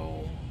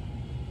go?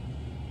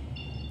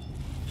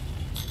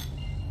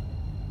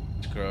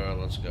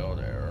 Let's go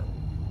there.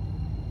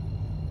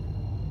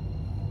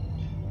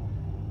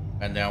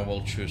 And now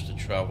we'll choose to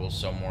travel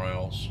somewhere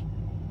else.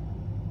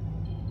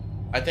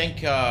 I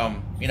think,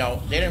 you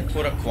know, they didn't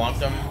put a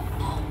quantum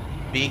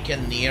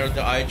beacon near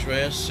the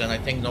Idris, and I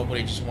think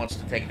nobody just wants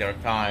to take their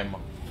time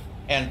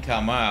and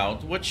come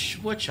out,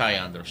 which I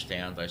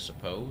understand, I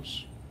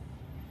suppose.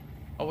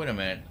 Oh, wait a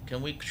minute.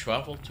 Can we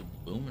travel to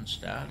Boom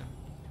instead?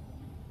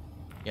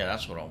 Yeah,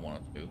 that's what I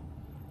want to do.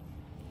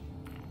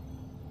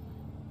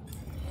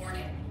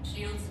 Warning,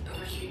 shields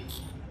overheating.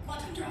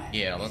 Quantum drive.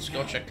 Yeah, let's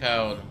go check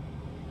out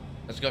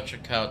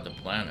the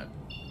planet.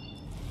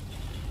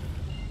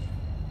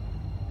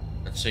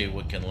 Let's see if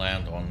we can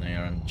land on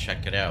there and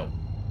check it out.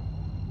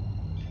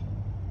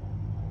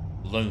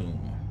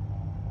 Bloom.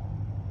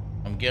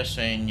 I'm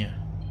guessing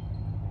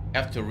I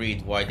have to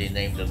read why they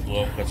named it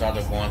Bloom, because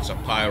other ones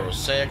are Pyro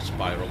 6,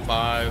 Pyro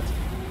 5.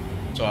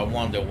 So I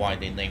wonder why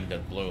they named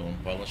it Bloom,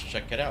 but let's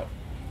check it out.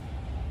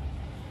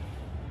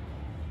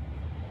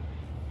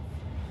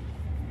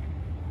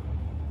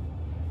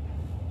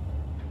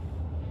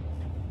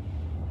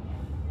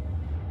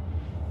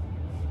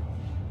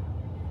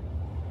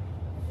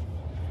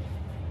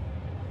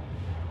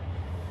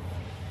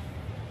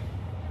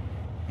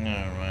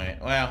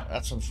 Alright, well,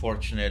 that's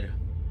unfortunate.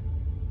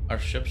 Our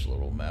ship's a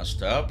little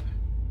messed up.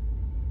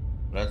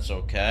 That's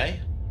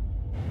okay.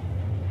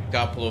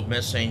 Couple of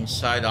missing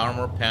side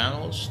armor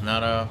panels.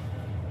 Not a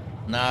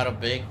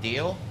big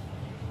deal.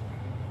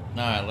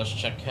 Alright, let's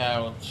check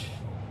out.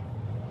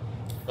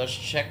 Let's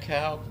check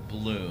out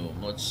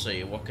Bloom. Let's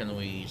see, what can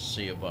we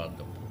see about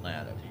the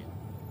planet here?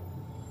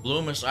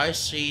 Bloom is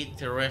icy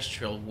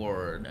terrestrial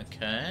world.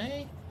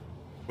 Okay.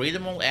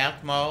 Breathable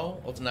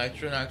atmo of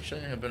nitrogen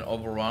oxide have been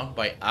overrun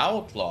by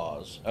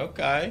outlaws.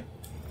 Okay.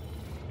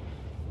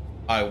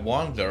 I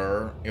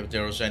wonder if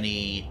there's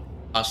any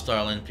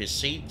hostile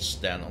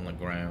NPCs then on the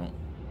ground.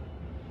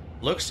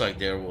 Looks like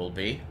there will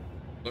be.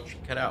 Go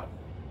check it out.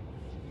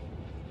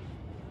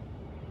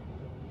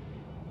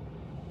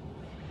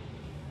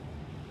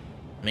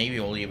 Maybe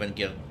we'll even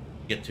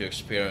get to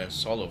experience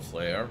solar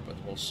flare, but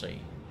we'll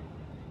see.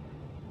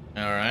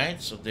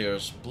 Alright, so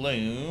there's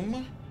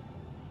Bloom.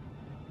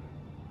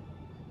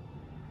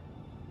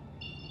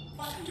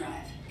 Quantum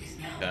drive is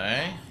now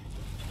Okay.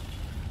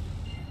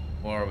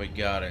 What have we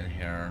got in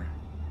here?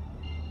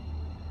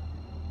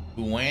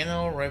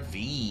 Bueno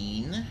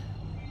Ravine.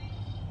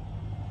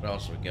 What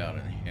else we got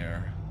in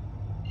here?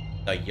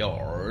 The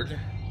Yard.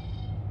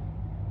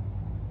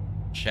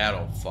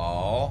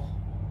 Shadowfall.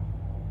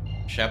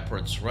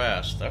 Shepherd's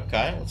Rest.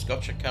 Okay, let's go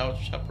check out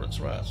Shepherd's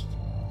Rest.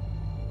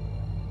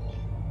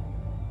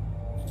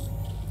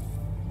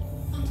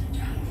 quantum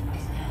drive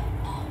is now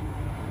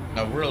on.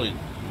 I really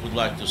would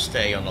like to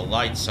stay on the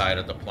light side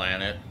of the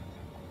planet.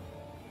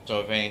 So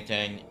if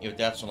anything, if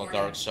that's on the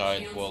dark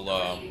side,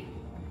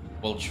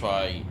 we'll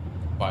try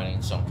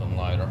finding something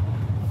lighter.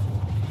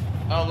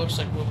 Oh, looks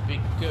like we'll be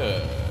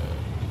good.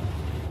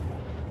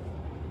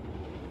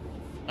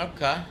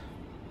 Okay.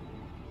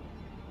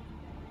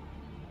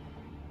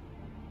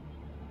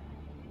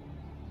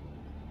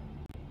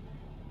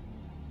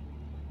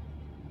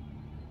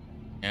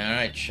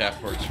 Alright,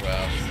 Shepherd's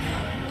Rest.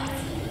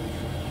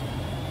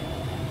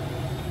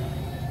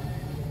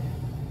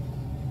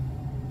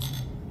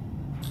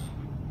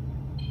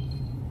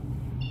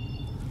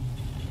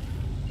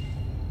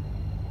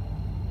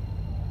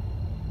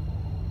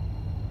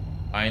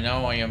 I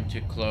know I am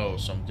too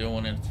close. I'm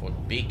doing it for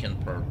beacon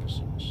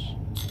purposes.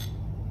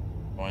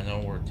 So I know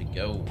where to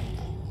go.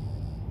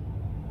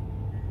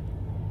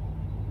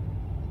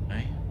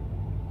 Okay.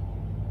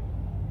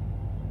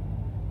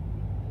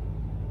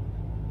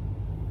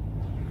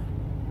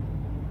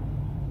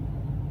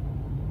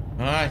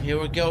 Alright, here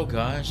we go,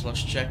 guys.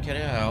 Let's check it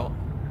out.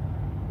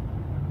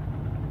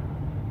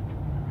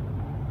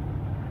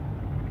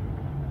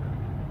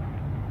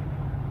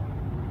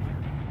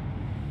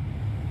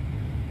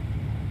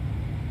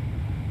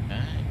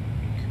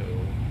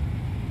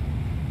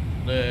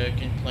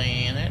 Looking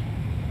planet.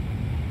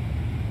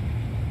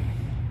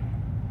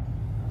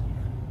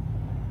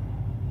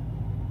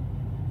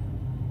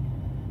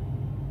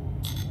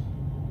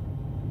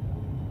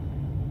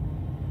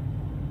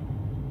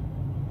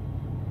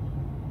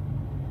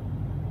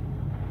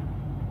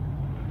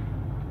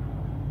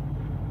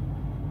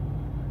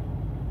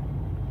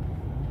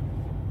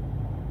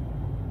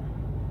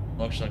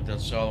 Looks like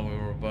that's all we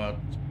were about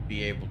to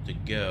be able to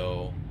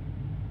go.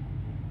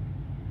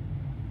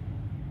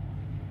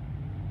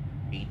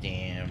 Be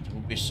damned. It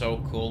would be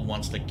so cool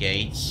once the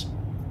gates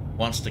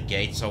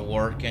are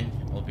working.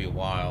 It'll be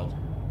wild.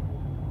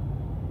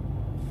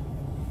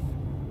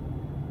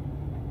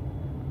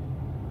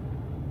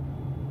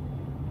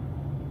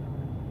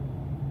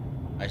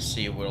 I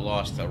see we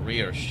lost our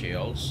rear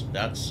shields.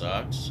 That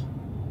sucks.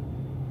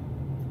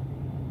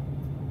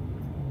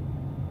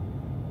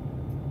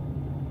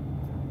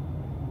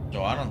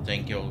 So I don't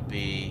think it'll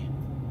be...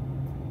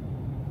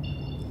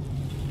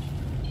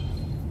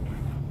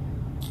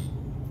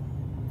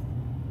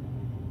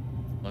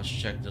 Let's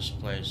check this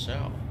place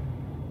out.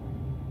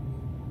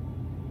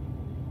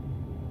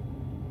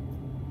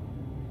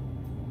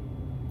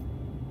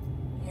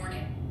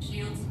 Warning,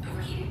 shields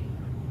overheating.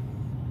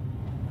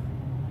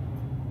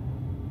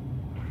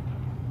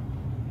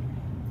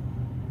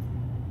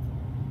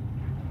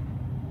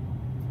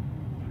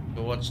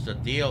 So what's the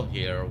deal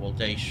here? Will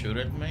they shoot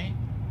at me?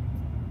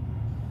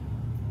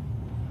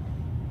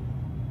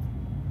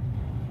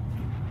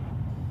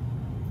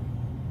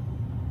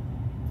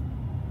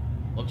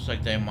 Looks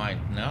like they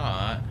might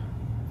not.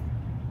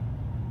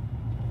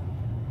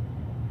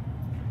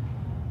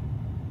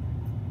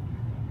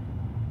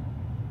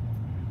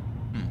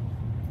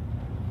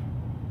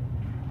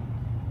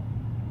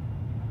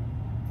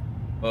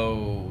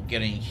 Oh,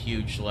 getting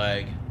huge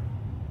lag.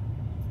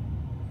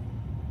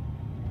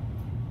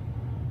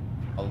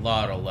 A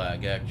lot of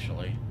lag,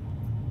 actually.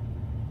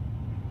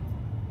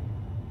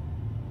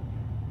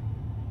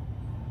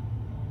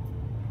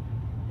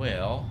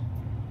 Well,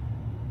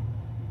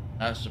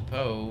 I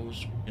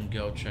suppose we can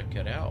go check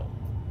it out.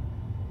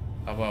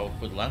 How about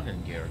we put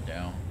landing gear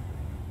down?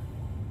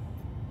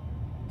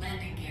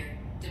 Landing gear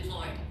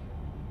deployed.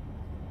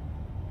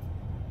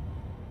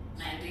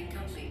 Landing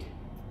complete.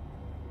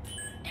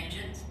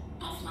 Engines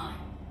offline.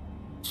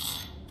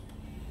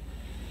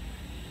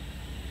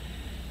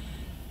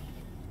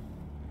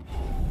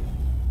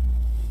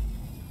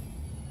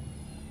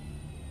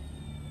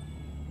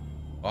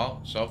 Well,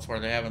 so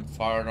far they haven't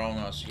fired on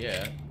us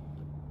yet.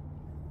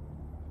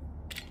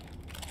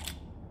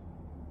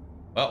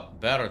 Well,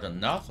 better than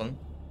nothing.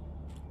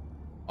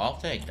 I'll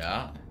take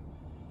that.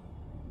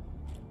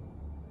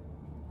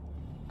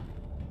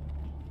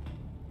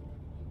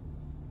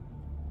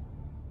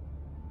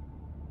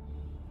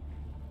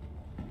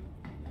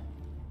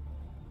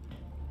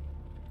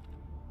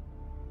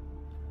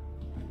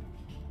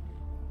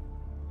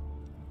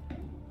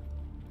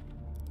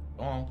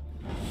 Go on.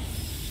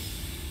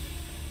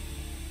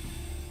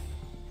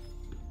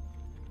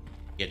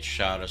 Get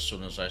shot as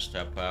soon as I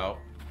step out,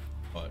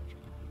 but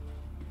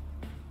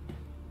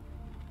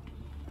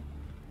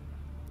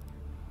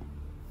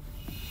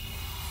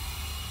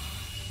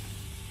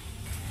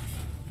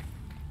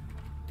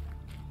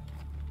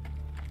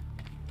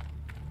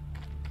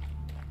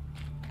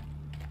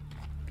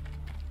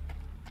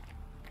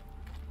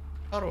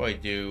how do I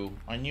do?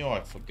 I knew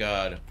I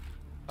forgot.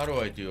 How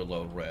do I do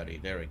load ready?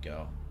 There we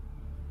go.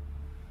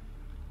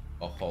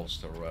 A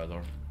holster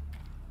rather.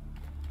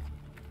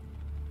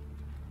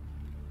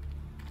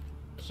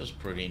 This is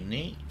pretty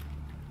neat.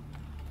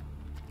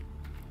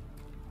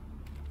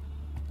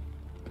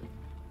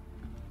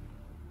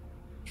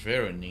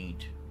 Very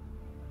neat.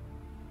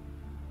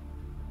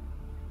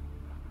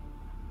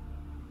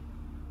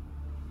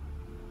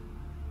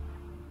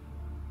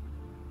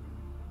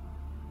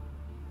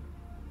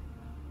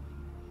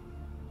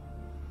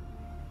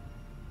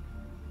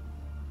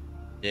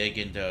 Dig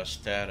into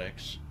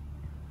aesthetics.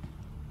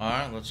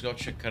 Alright, let's go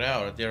check it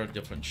out. Are there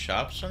different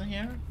shops in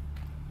here?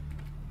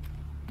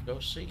 Go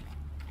see.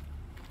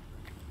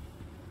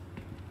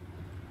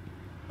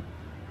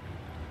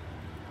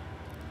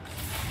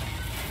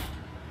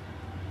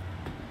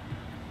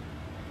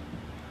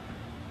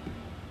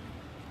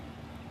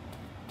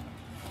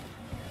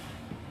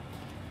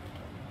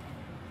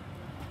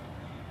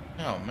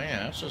 Oh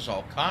man, this is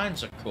all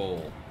kinds of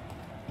cool.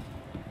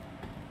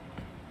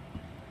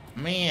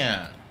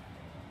 Man.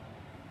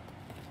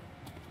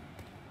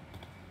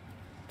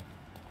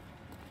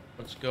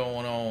 What's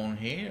going on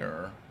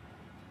here?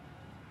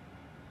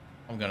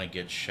 I'm gonna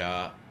get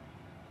shot.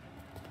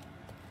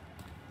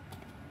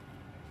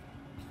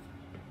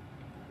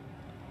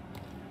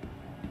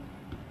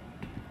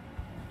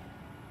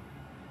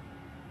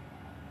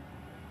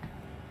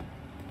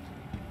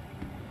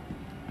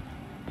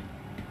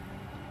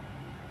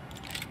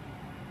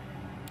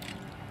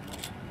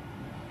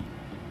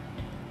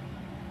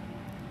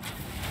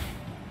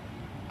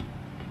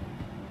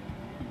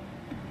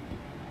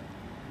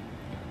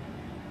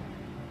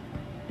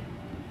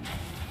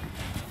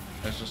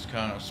 This is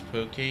kind of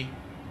spooky.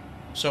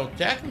 So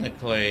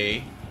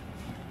technically,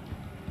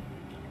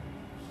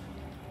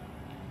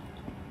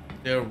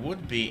 there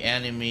would be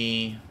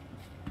enemy.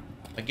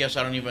 I guess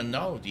I don't even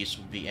know if these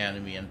would be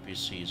enemy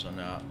NPCs or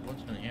not.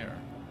 What's in here?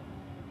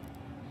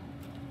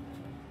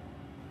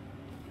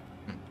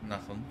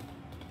 Nothing.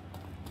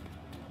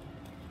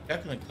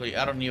 Technically,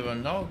 I don't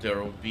even know if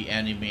there would be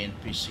enemy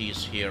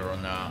NPCs here or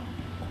not.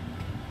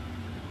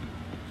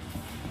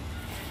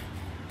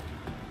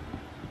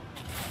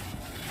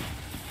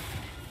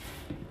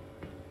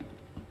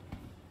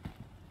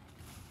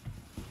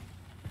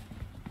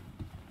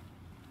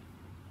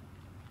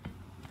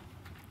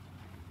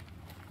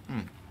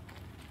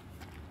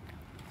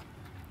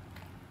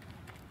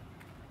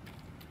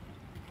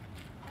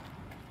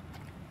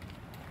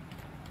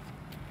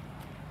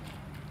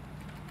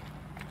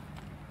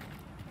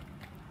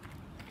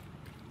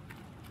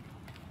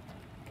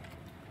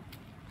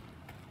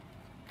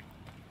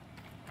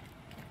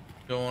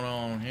 Going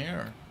on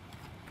here?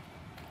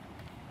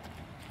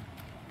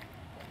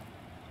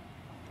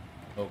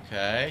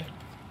 Okay.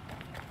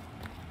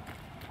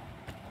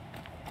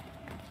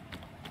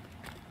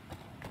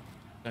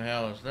 The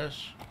hell is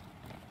this?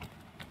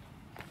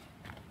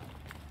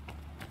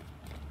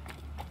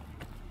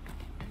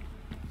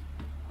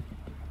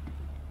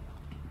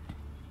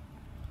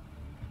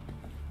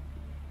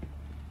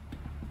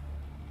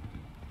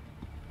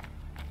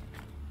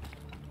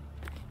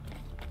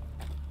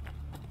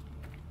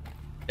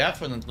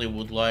 Definitely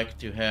would like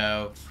to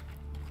have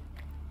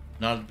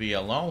not be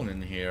alone in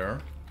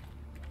here.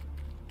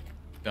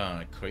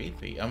 Kinda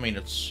creepy. I mean,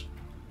 it's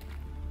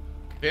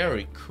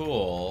very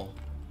cool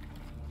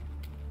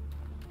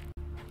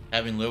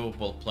having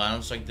livable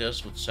planets like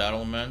this with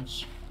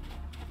settlements,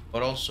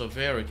 but also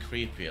very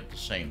creepy at the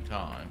same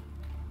time.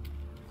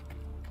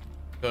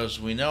 Because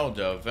we know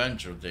the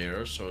Avenger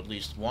there, so at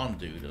least one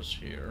dude is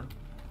here.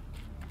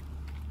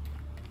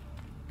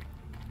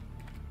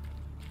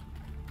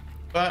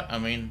 But, I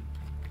mean,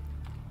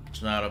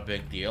 it's not a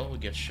big deal. We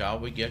get shot,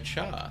 we get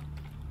shot.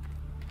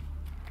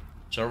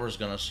 Server's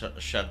gonna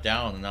shut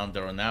down in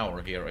under an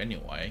hour here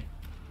anyway.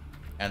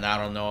 And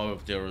I don't know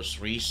if there was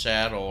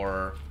reset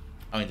or...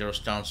 I mean, there's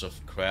tons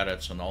of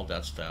credits and all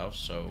that stuff,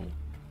 so...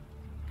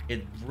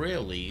 It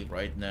really,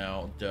 right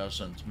now,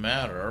 doesn't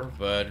matter,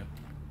 but...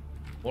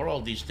 Where are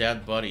all these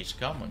dead bodies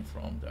coming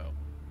from, though?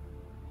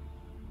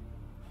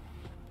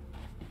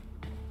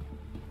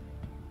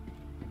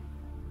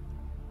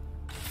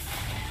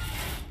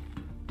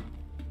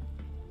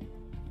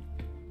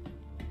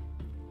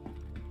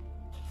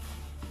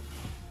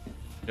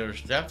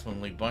 There's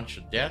definitely a bunch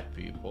of dead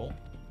people.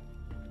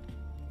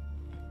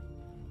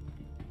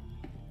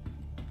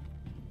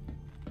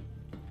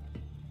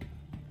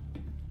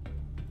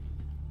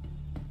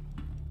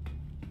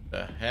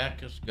 The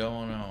heck is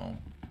going on?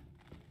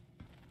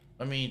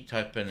 Let me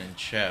type in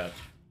chat.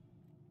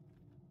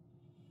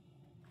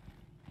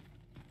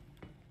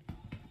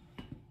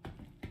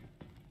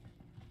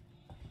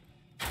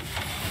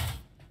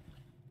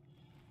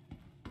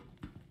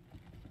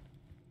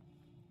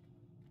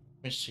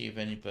 Let me see if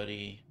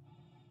anybody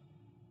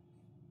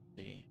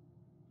see.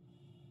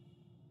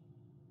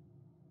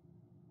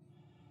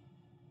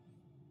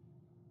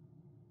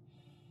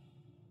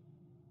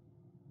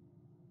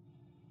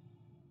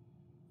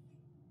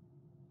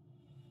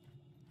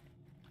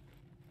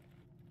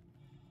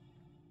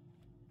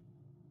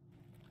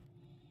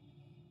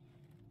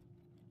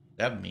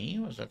 That me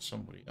or was that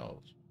somebody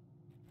else?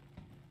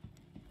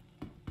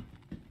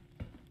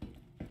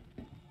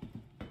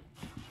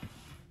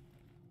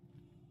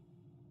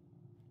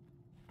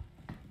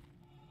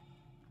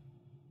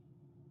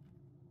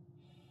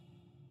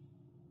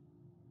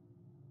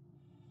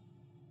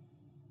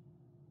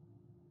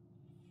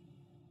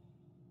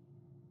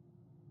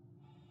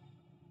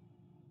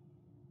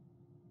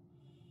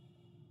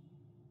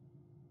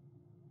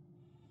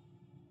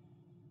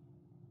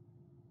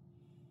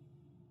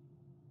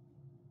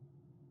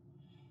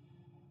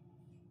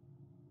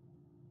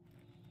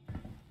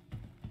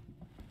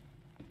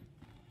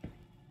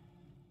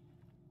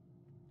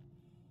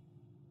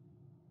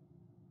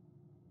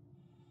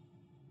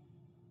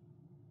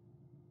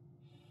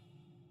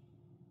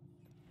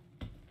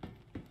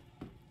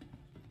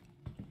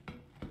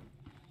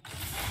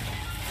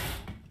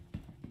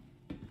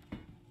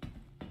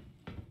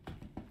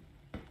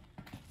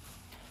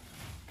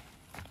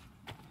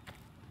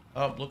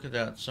 Oh, look at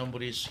that.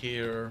 Somebody's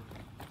here.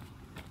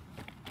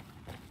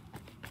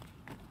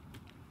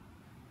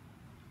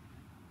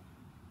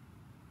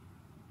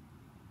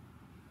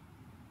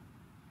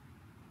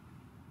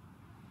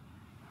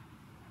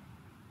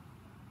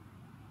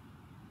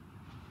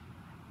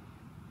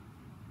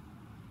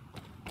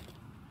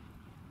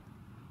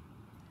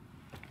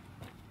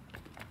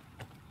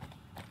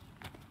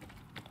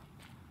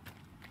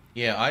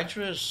 Yeah,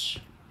 Idris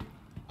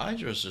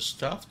is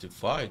tough to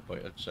fight by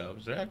itself.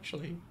 Is there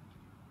actually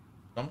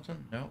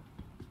something? No.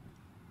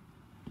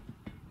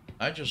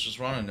 Idris is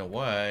running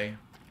away.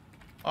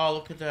 Oh,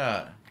 look at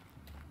that.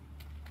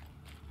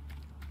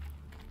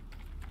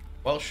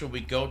 Well, should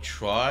we go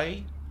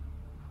try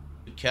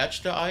to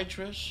catch the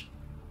Idris?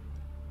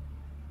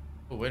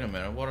 Oh, wait a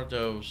minute. What are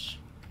those?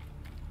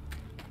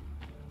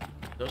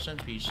 Those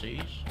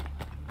NPCs?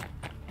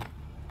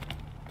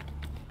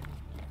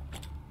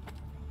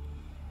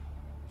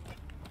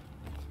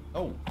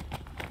 Oh.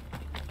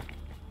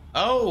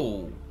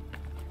 Oh!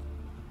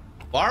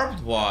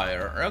 Barbed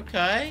wire.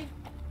 Okay.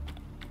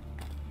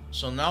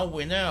 So now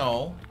we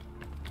know.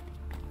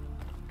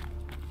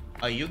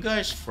 Are you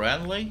guys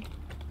friendly?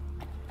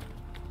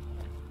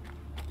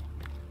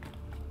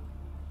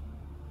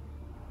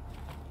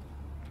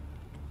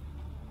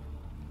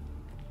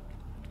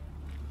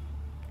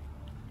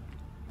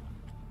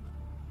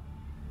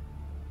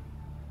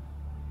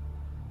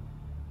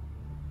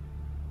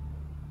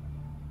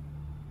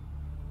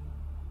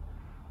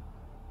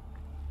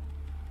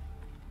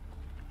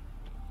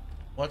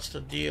 What's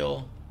the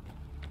deal?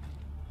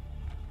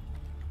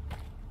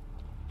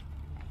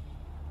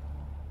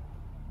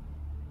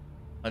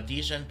 Are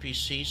these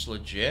NPCs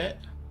legit?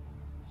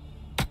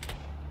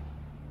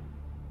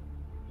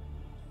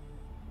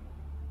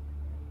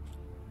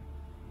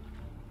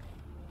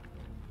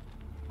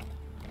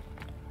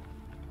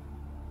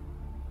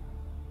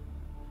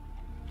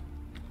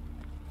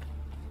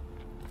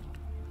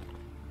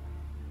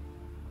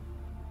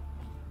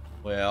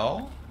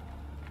 Well,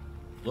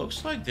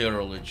 looks like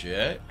they're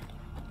legit.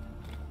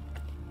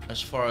 As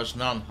far as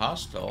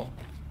non-hostile.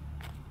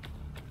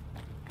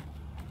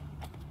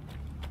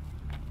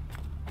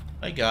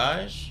 Hey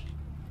guys.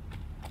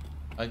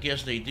 I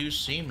guess they do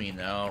see me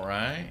now,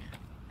 right?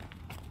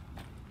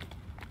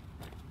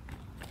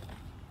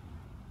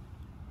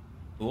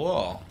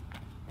 Cool.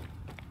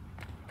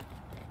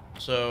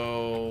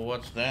 So,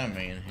 what's that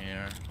mean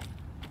here?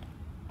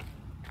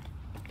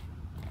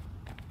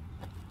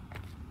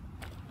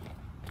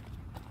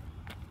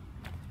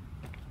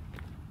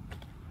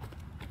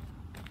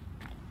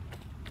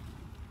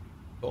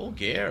 Full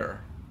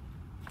gear.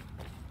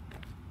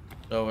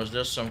 So is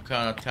this some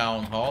kind of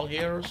town hall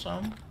here or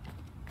something?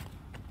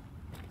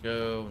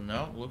 Go,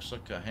 no, looks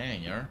like a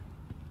hangar.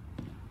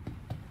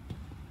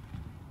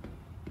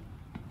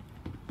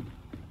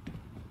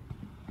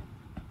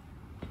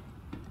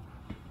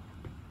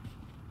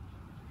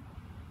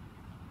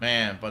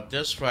 Man, but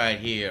this right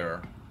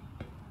here,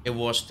 it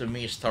was to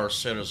me Star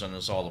Citizen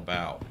is all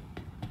about.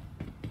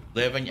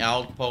 Living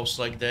outposts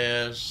like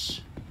this,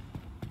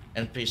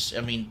 and peace.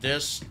 I mean,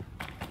 this.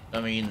 I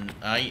mean,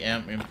 I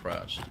am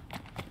impressed.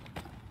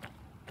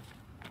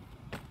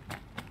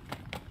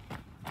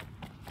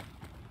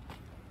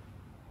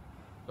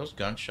 Those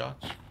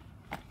gunshots.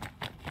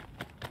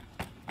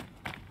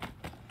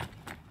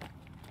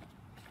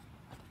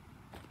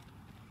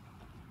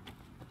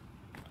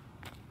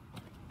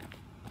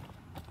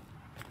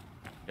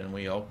 Can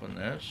we open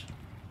this?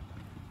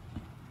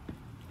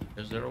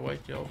 Is there a way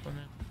to open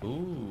it?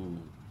 Ooh.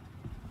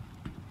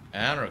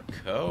 Enter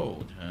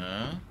code,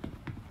 huh?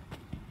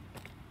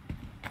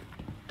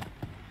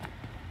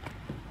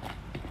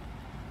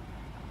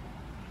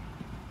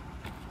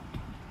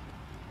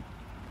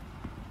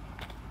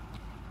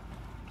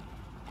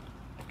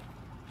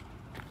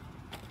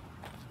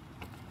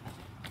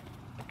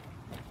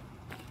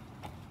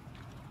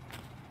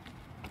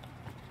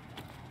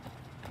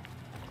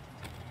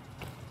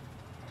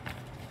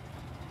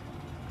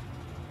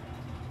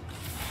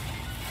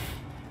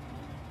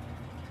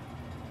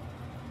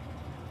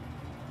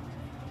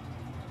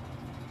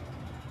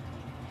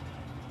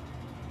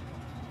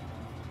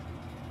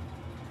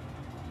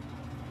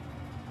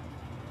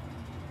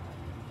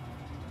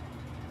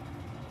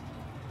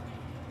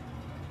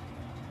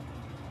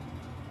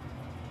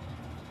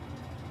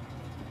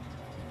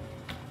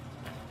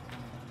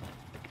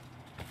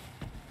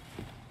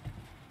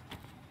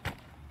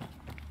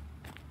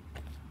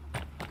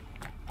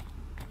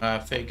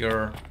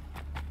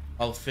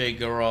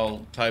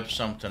 I'll type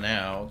something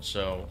out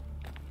so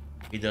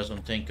he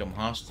doesn't think I'm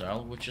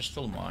hostile, which he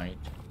still might.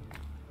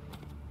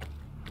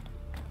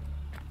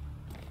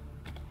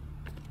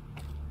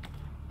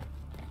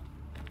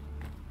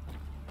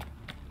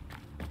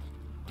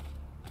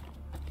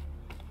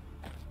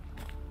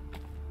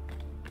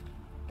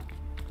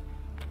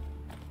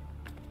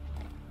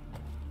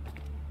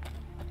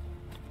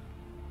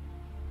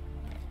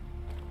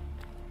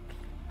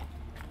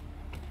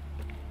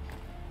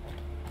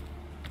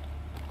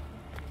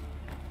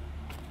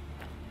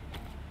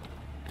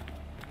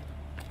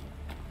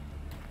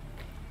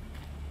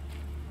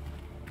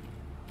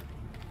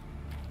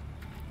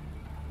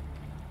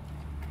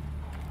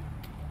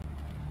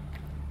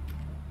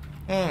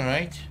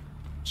 Alright,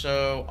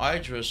 so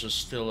Idris is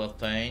still a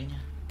thing.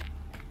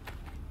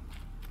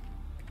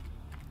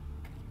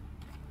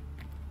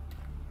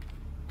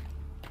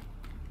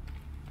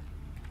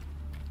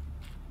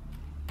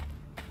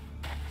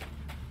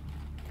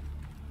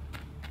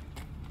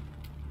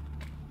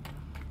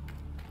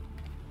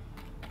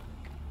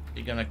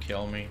 He gonna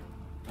kill me?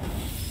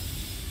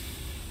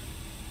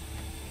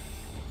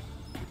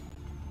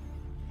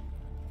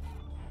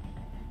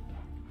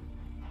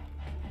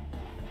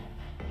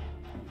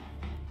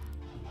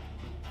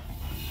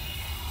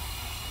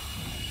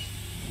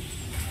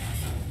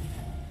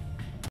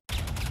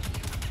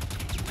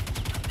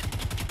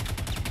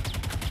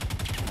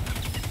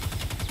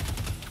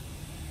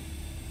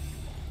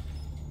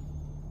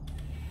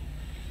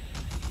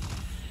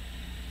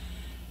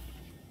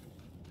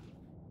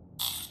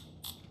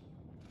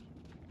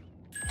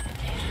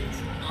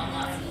 Engines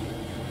online.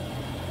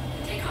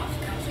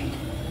 Takeoff complete.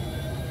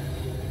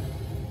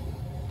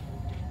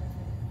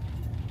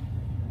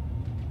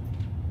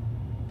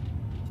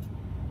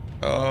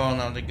 Oh,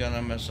 now they're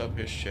gonna mess up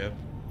his ship.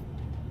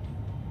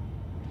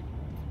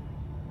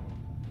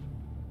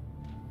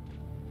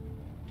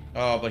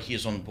 Oh, but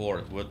he's on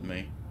board with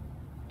me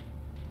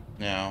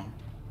now.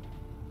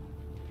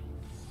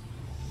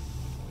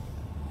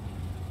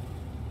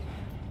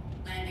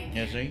 Landing.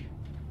 Is he?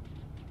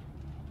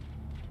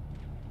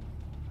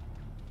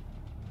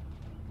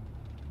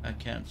 I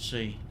can't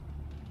see.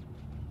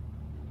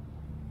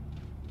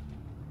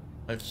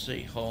 Let's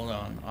see, hold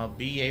on. I'll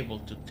be able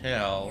to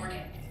tell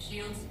Warning.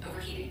 Shields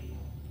overheating.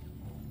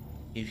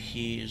 if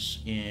he's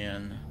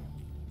in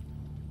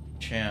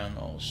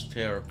channels,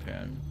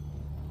 Terrapin.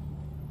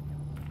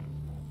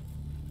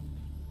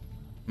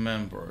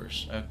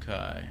 Members,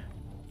 okay.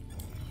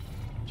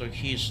 So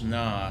he's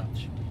not.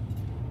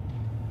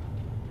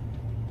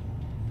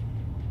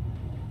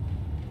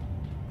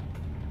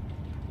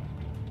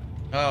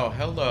 Oh,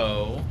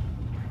 hello.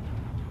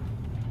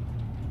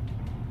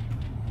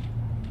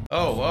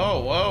 Oh, whoa,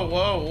 whoa,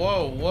 whoa,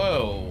 whoa,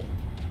 whoa.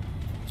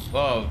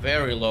 Whoa,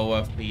 very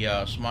low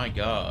FPS, my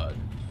god.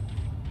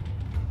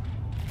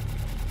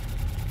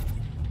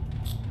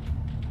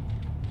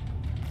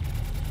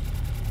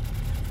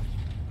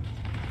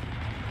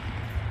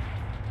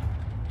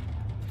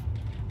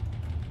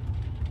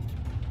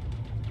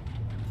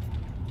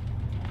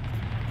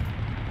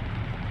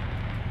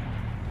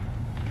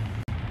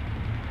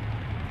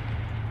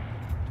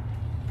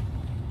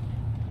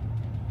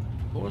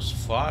 Who's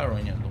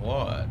firing at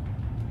what?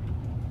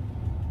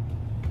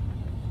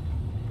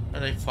 Are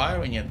they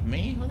firing at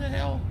me? Who the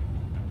hell?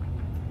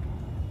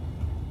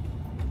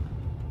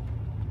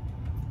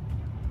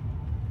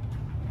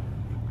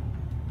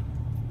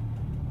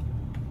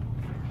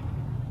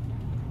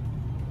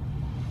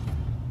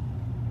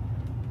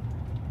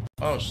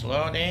 Oh,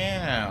 slow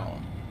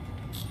down.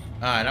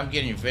 Alright, I'm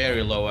getting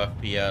very low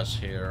FPS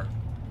here.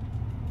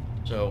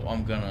 So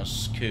I'm gonna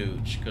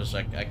scooch because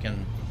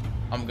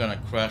I'm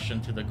gonna crash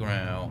into the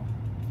ground.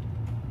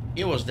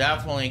 He was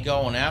definitely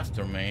going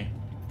after me.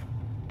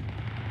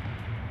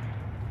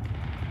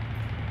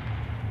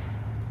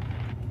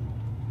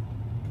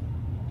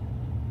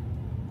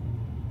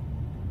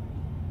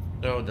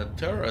 So the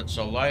turrets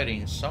are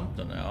lighting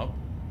something up.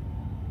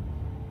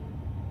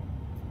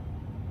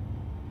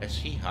 Is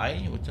he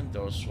hiding within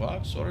those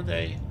rocks?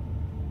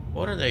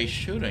 What are they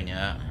shooting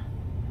at?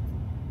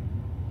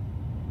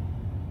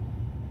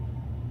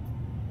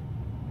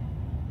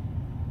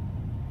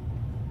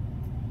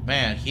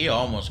 Man, he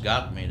almost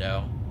got me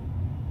though.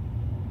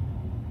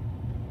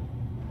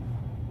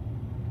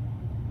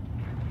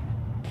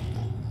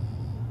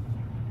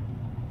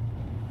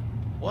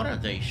 What are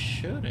they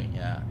shooting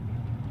at?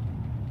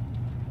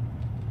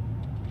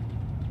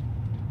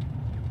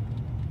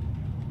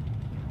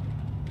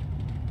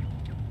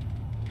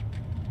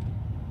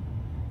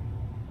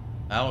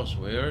 That was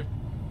weird.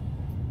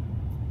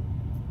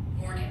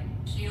 Warning,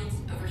 shields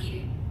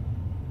overheating.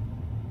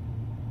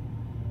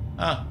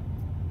 Huh.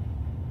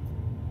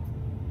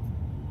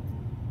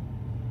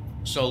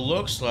 So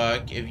looks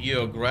like if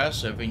you're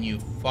aggressive and you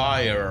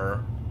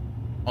fire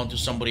onto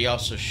somebody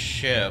else's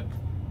ship,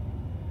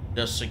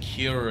 the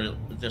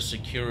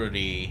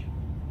security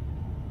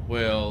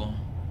will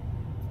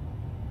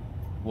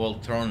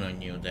turn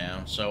on you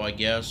down. So I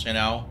guess, you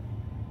know,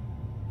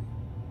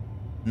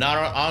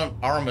 not an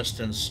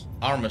armistice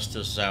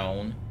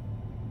zone,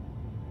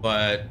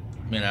 but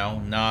you know,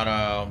 not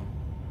a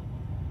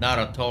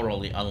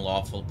totally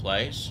unlawful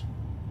place.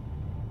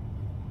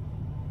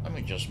 Let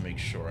me just make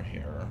sure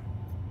here.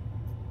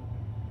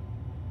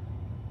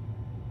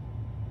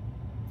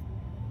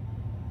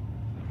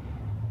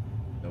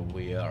 That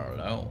we are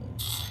alone.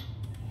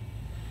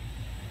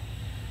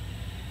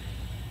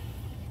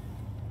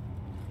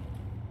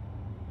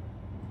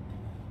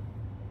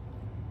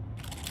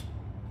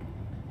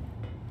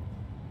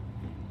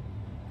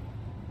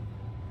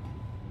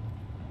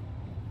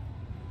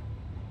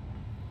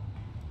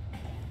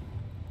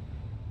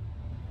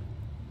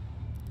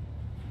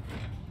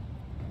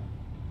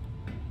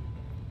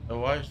 So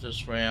why is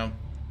this ramp?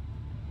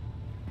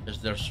 Is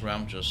this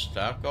ramp just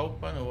stuck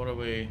open, or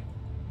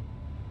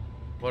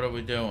what are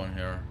we doing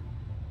here?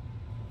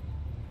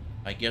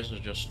 I guess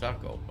it's just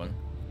stuck open.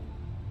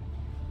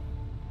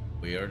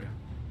 Weird.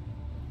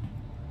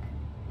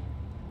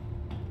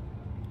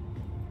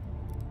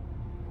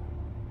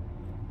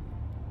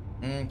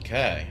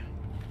 Okay.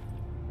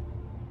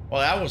 Well,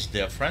 that was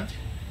different.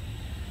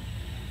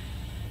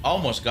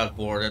 Almost got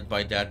boarded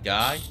by that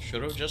guy.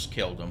 Should have just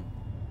killed him.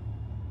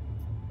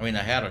 I mean,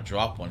 I had a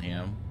drop on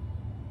him.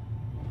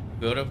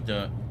 Could have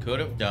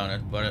done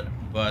it,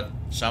 but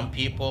some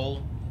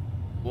people.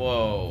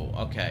 Whoa.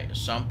 Okay,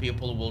 some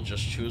people will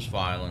just choose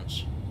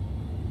violence.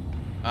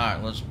 All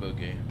right, let's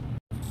boogie.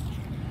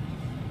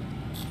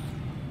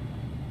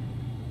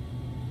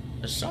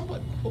 Is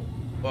somebody?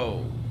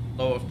 Whoa.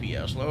 Low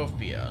FPS. Low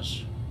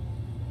FPS.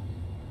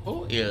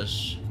 Who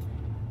is?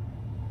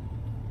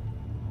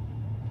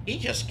 He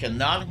just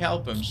cannot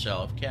help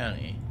himself, can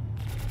he?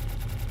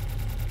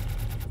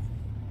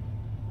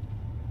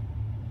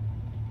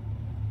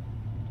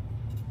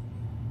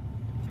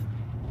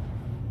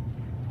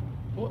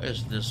 What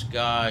is this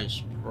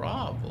guy's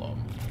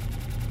problem?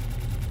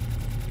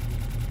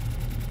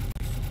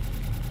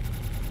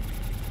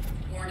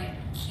 Warning,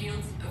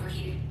 shields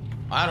overheating.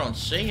 I don't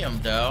see him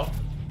though.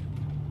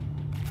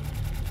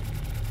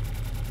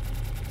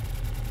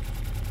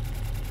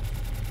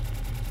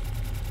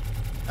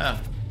 Huh.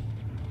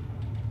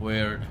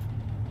 Weird.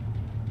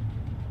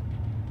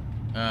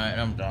 Alright,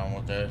 I'm done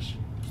with this.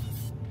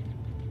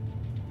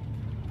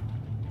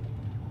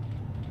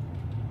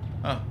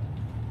 Huh.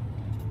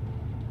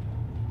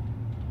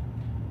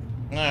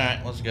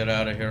 Alright, let's get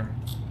out of here.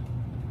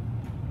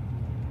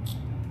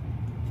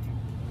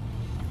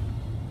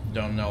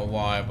 Don't know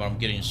why, but I'm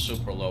getting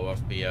super low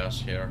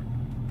FPS here.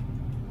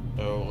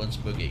 So let's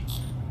boogie.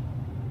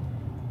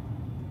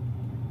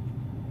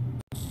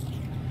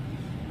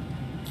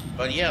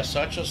 But yeah,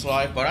 such is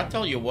life. But I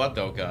tell you what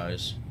though,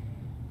 guys.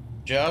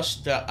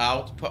 Just the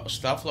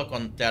stuff like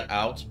on that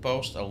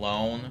outpost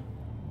alone,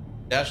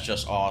 that's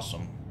just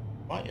awesome.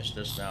 Why is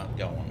this not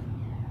going?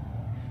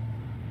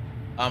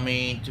 I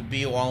mean, to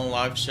be one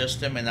life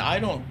system, and I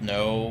don't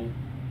know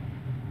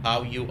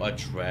how you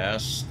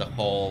address the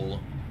whole...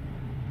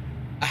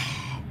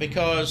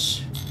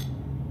 Because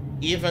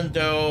even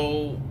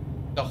though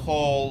the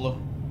whole,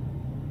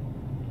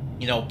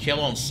 you know,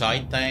 kill on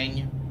sight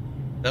thing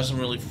doesn't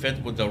really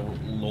fit with the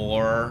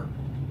lore,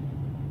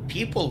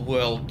 people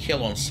will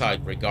kill on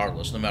sight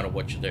regardless, no matter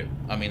what you do.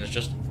 I mean, it's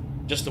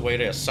just the way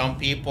it is. Some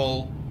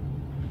people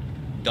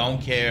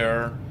don't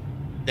care.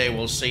 They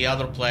will see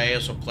other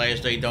players or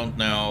players they don't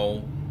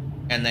know,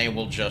 and they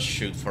will just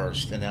shoot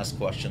first and ask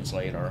questions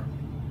later.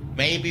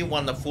 Maybe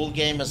when the full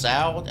game is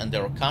out and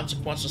there are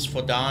consequences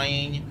for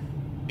dying,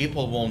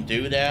 people won't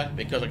do that,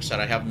 because like I said,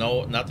 I have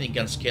nothing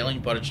against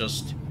killing, but it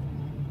just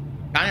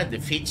kind of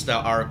defeats the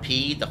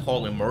RP, the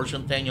whole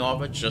immersion thing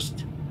of it,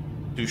 just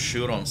to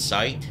shoot on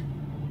sight.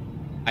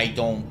 It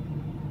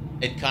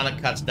kind of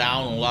cuts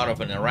down a lot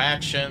of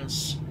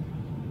interactions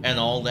and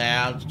all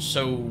that,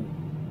 so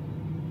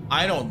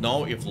I don't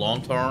know if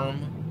long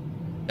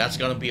term that's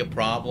going to be a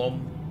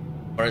problem,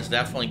 but it's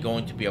definitely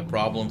going to be a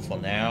problem for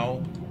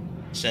now,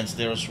 since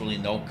there's really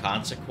no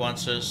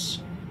consequences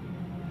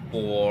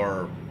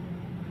for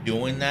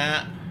doing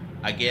that,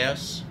 I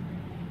guess.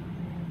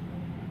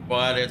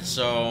 But it's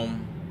you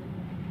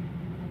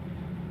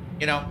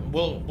know,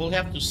 we'll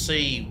have to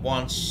see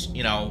once,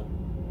 you know,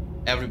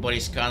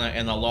 everybody's kind of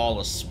in a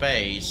lawless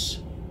space.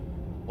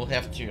 We'll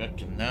have to. I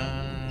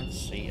cannot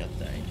see a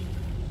thing.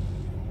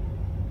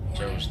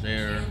 So it's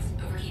there. Shields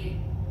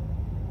overheating.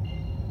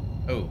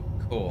 Oh,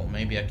 cool.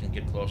 Maybe I can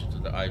get closer to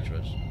the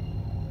Idris.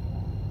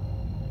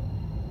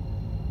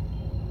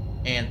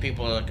 And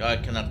people are like, I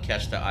cannot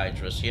catch the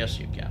Idris. Yes,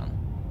 you can.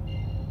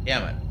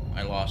 Damn it.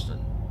 I lost it.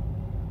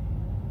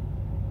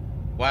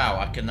 Wow,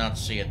 I cannot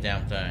see a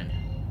damn thing.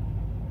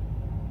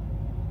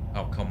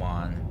 Oh, come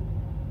on.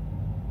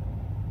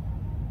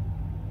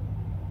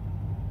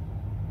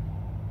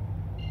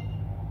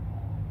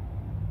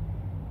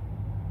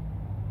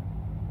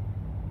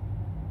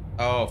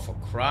 Oh, for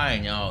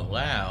crying out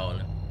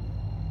loud.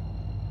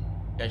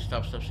 Okay,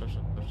 stop. Don't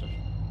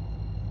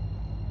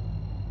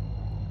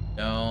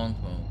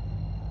move.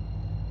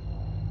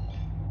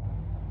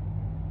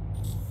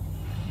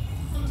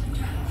 Quantum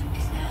drive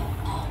is now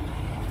on.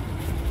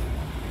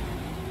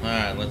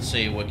 Alright, let's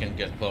see if we can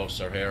get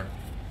closer here.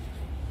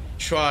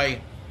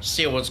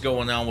 See what's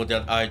going on with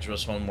that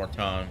Idris one more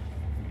time.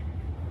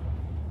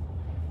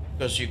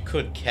 Because you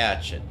could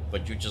catch it,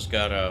 but you just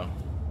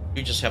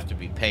have to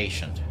be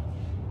patient.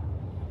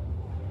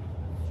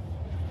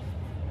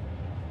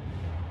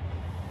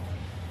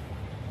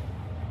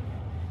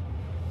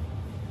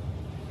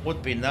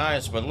 Would be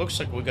nice, but it looks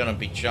like we're gonna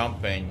be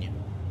jumping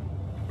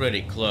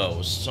pretty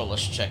close, so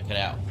let's check it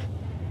out.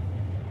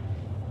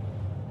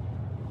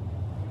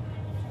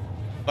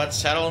 But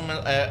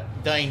settlement,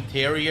 the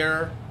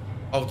interior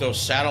of those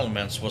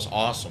settlements was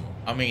awesome.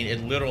 I mean, it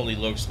literally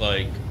looks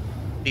like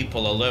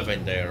people are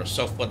living there.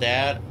 So for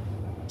that,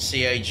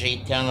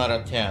 CIG 10 out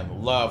of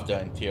 10. Love the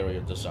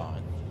interior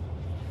design.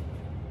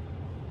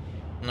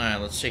 Alright,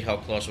 let's see how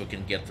close we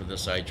can get to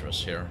this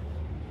Idris here.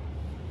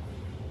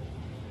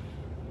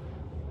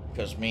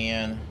 Because,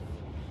 man,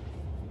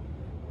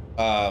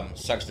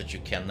 sucks that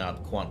you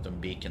cannot quantum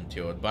beacon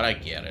to it, but I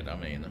get it. I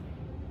mean,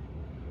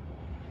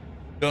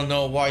 don't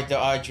know why the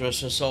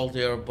Idris is all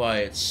there by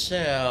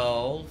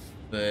itself,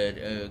 but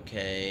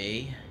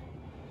okay.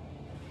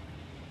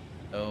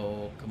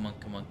 Oh, come on.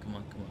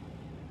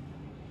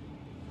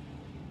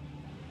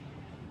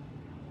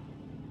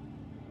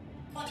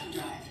 Quantum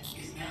drive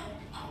is now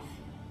off.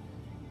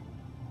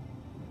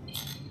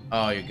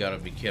 Oh, you gotta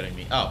be kidding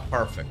me. Oh,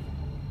 perfect.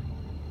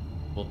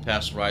 We'll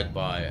pass right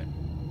by it.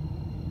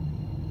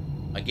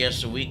 I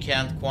guess we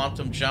can't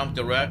quantum jump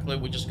directly,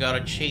 we just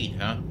gotta cheat,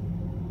 huh?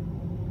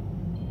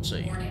 Let's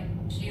see.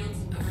 Warning,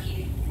 shields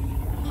overheating.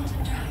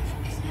 Quantum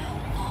drive is now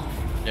on.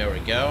 There we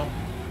go.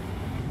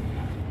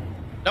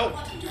 Nope.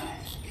 Quantum drive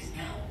is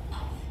now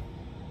off.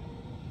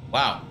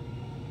 Wow.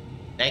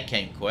 That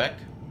came quick.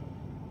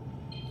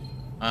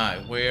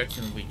 Alright, where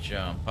can we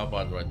jump? How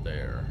about right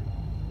there?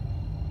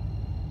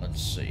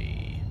 Let's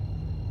see.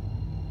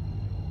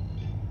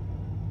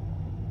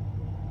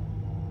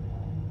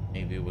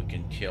 Maybe we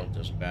can kill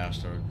this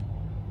bastard.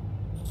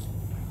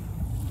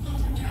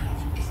 Quantum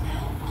drive is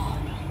now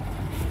on.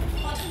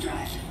 Quantum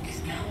drive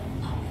is now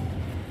off.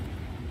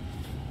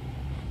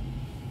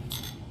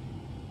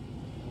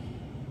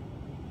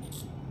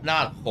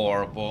 Not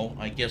horrible.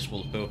 I guess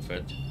we'll hoof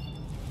it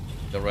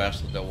the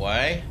rest of the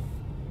way.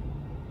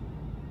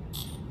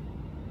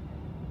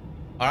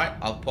 Alright,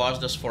 I'll pause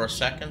this for a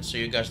second so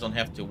you guys don't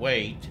have to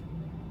wait,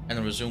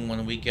 and resume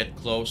when we get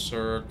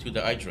closer to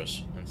the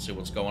Idris and see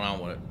what's going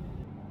on with it.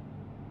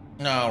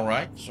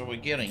 Alright, so we're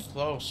getting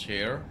close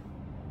here.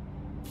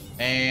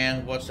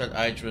 And what's that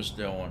Idris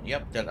doing?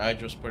 Yep, that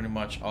Idris pretty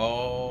much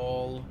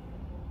all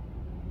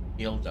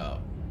healed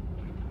up.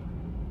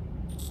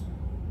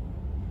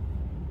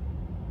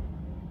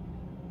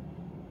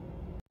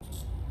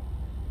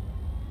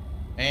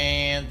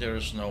 And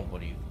there's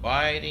nobody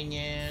fighting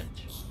it.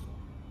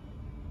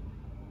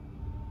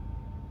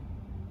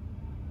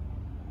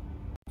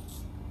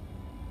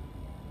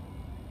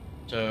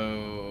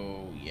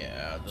 So,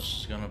 yeah,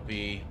 this is gonna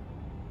be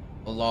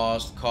a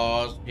lost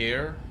cause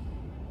here.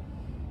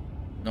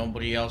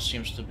 Nobody else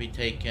seems to be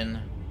taking.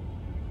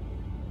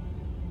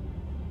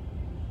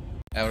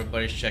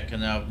 Everybody's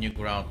checking out new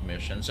ground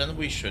missions, and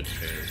we should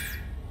too.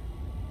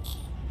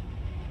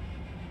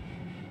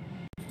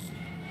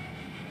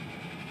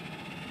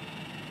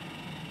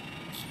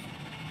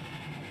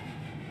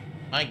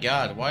 My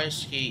God, why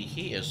is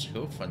he is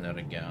hoofing it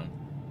again?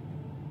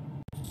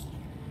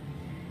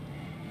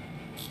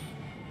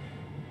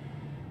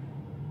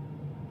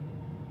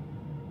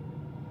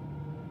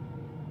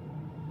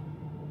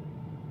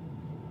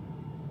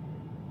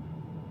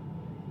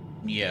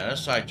 Yeah,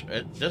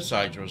 this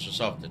Idris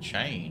is off the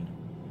chain.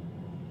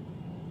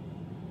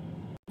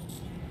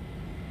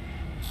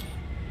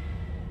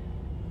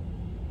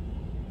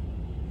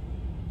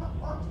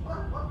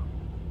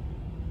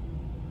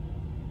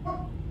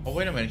 Oh,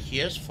 wait a minute, he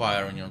is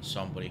firing on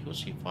somebody.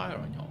 Who's he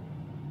firing on?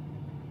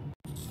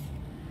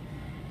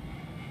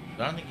 I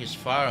don't think he's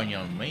firing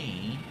on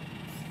me.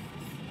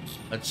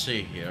 Let's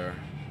see here.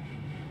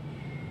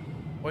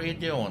 What are you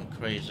doing,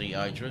 crazy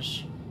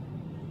Idris?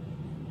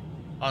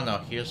 Oh no,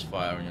 he is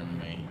firing on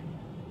me.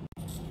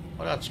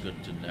 Well, that's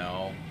good to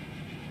know.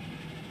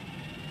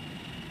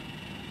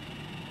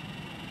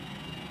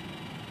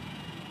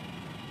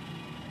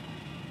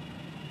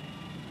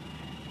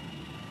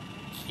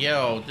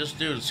 Yo, this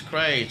dude's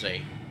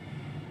crazy.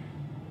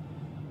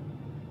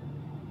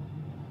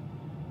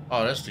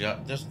 Oh,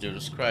 this dude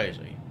is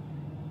crazy.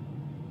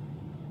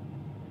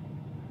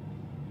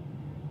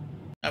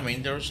 I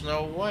mean, there's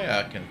no way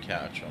I can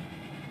catch him.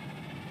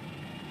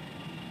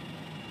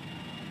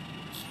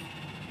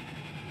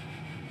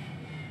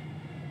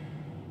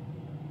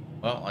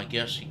 Well, I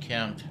guess he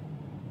can't.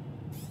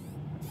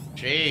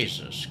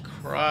 Jesus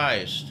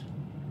Christ.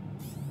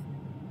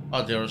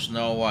 Oh, there's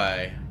no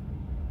way.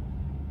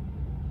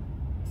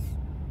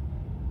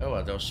 Oh,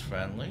 are those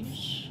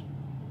friendlies?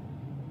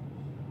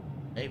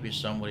 Maybe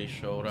somebody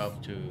showed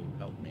up to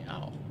help me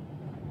out.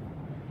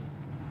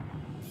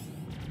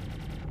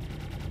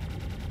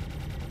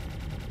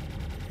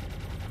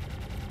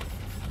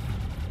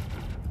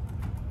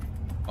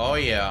 Oh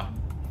yeah.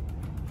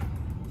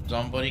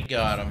 Somebody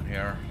got him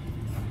here.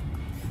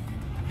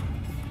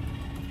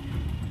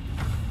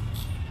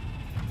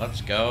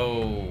 Let's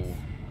go.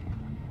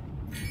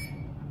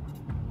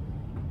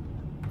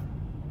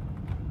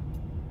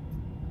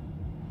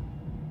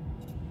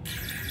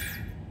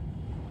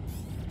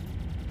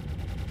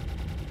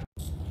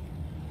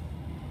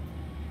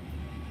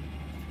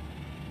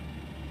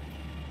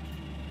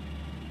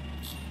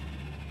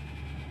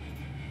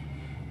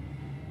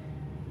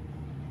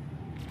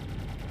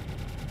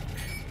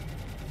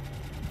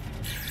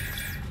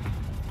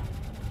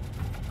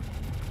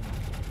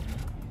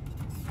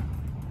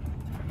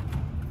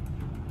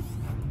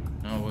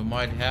 We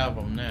might have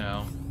him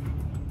now.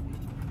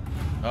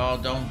 Oh,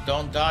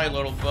 don't die,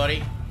 little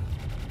buddy.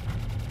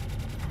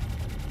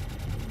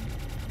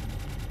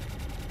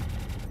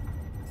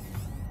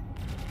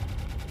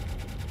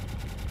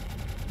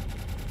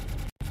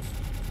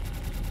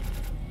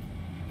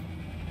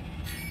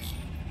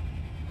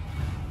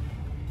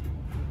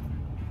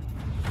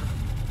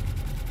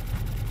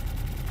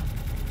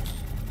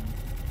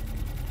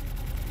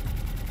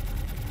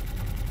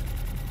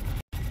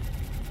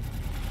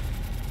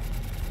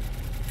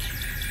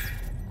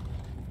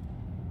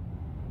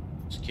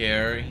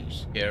 Scary,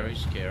 scary,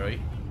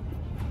 scary.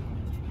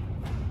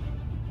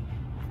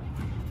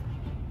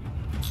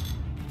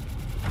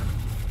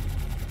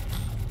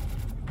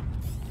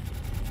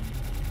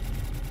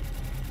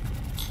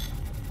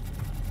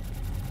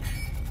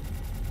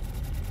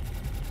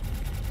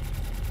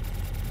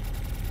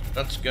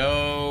 Let's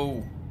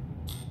go.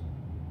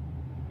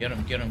 Get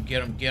him, get him,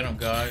 get him, get him,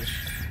 guys.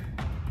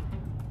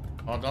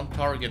 Oh, don't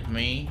target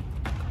me.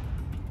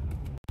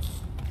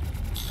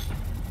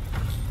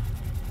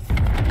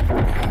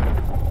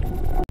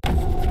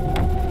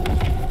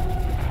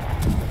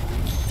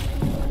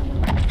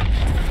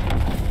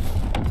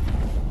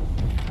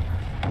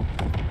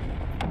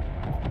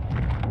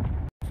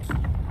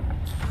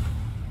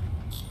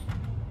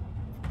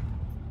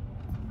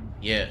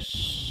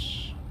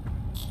 Yes.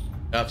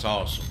 That's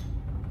awesome.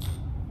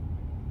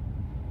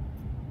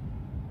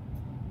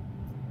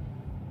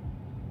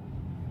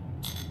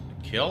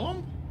 Kill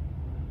him?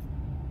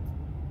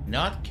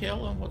 Not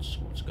kill him? What's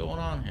going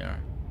on here?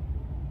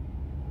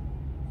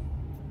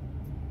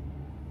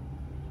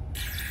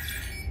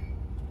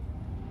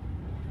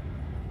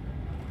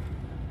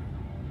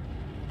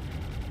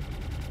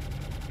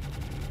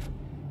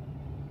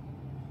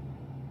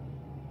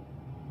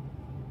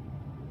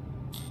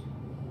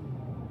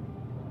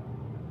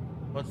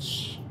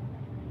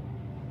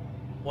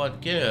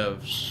 What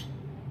gives?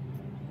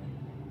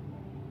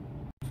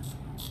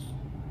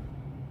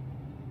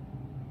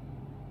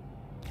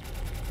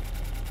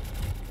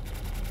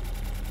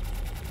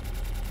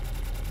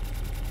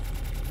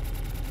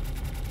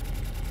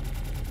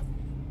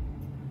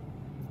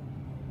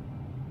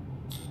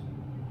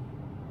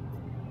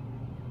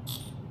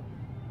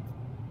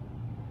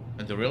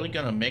 Are they really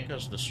gonna make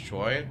us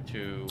destroy it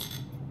to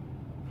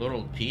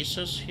little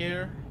pieces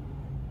here?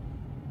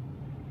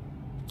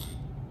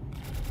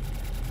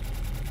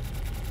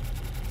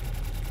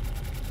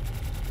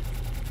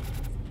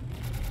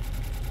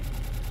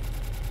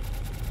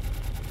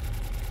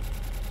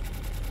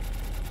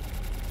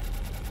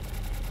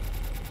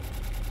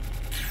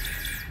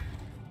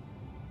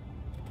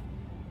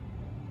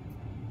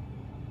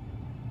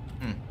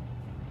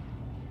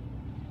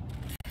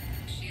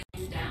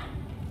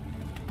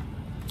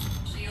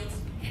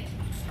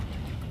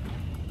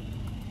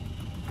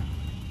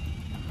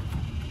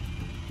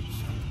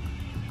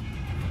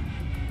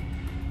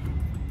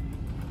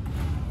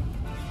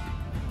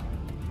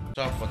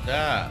 What's up with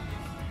that?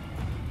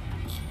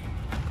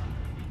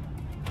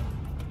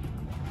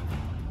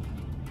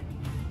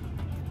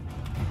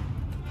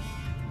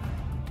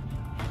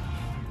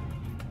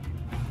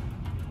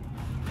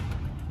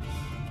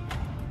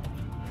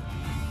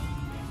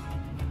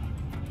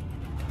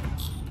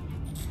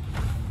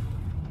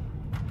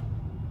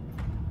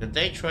 Did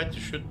they try to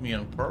shoot me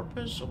on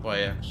purpose or by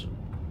accident?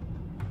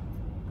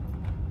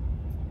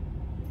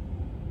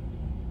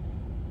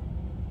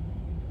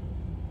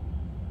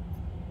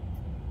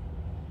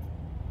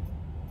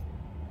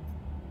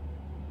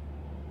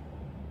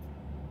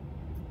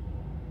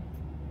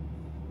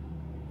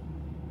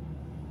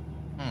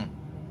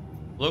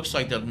 Looks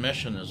like that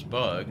mission is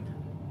bugged.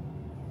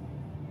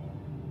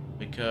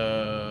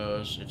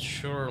 Because it's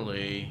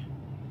surely...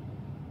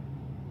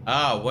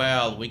 Ah,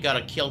 well, we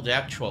gotta kill the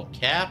actual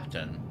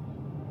captain.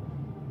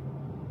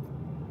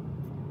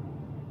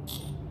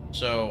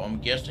 So, I'm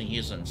guessing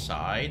he's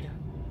inside.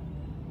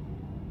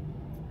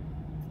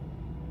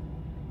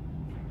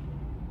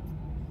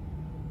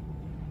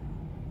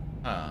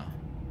 Huh.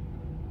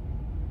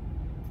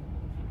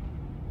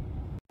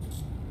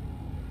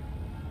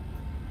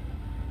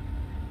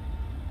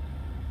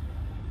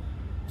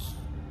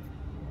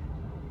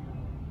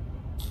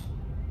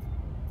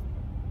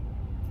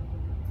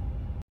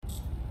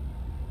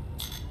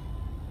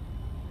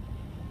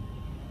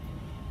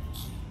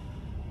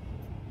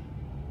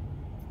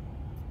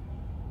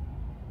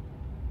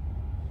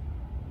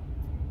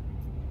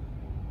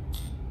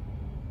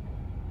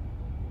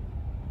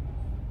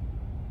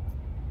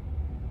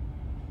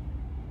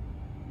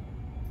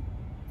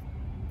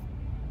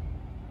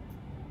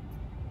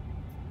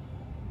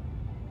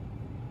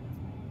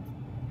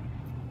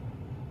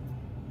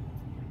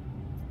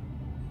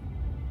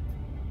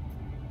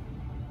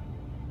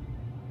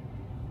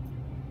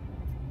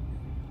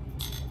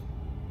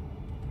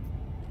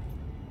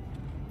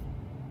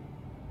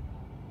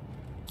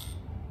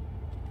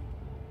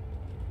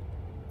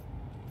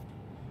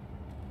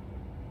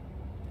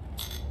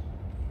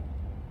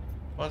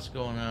 What's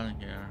going on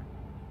here?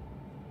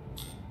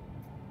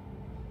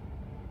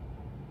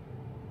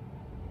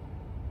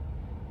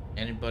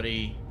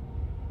 Anybody?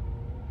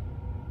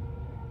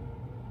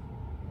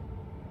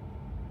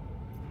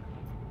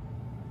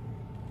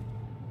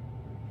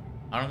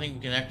 I don't think we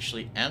can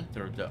actually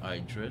enter the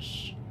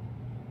Idris.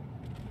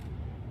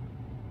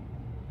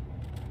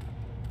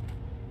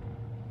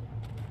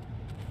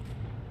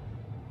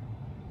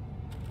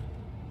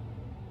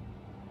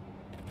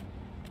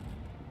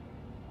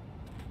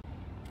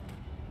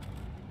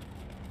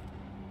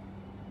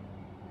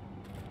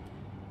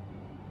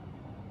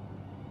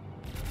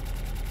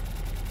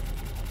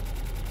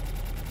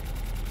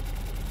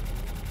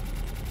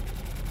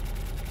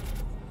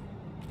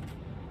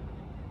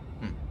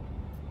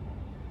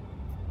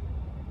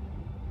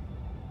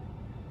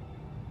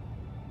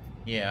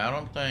 Yeah, I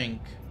don't think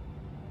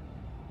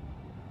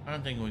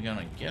we're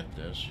gonna get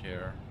this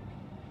here.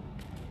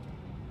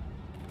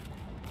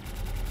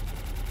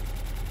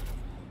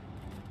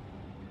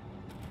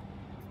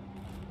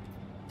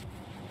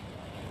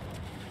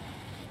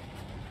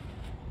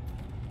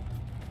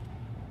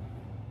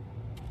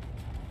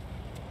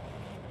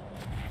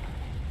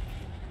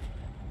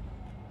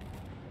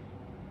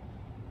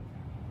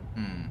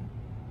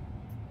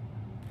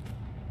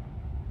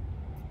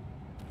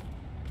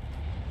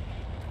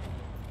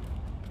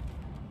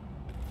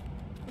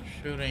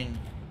 Shooting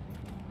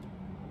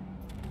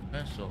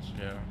missiles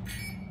here.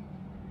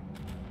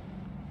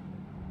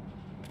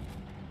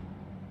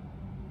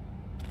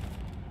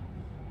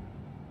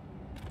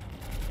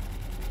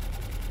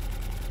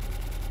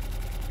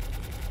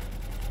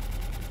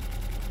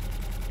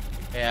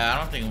 Yeah, I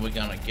don't think we're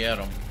gonna get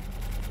them.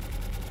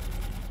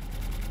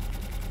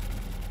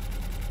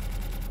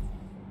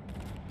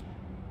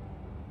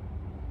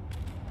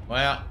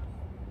 Well,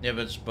 if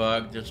it's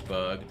bugged, it's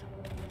bugged.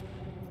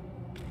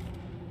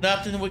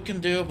 Nothing we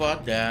can do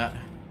about that.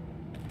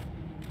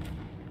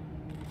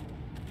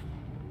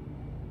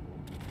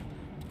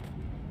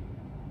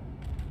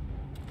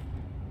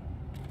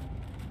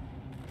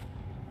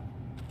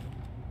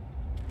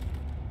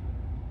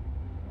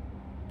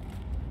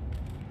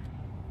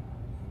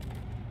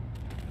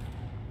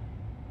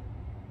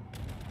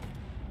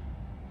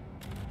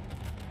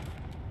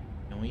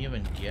 Can we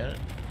even get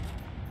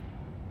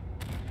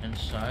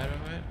inside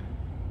of it?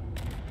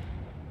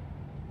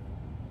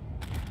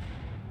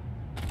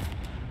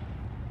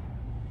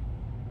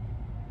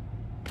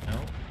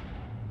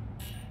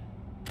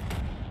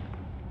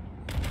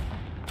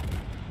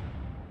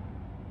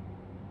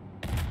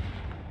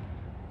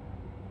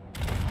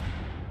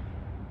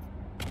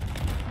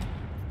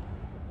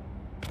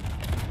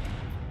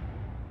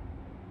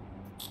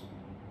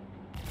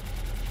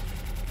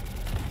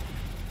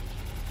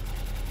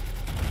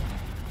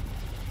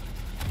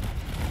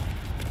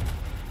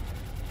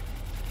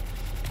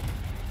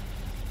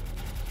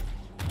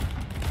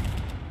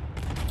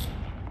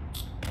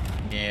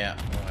 Yeah,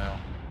 well.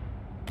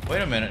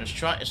 Wait a minute,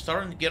 it's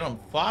starting to get on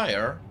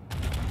fire.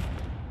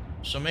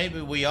 So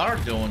maybe we are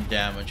doing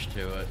damage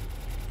to it.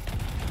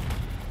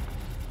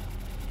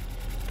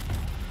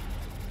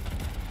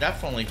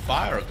 Definitely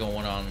fire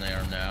going on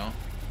there now.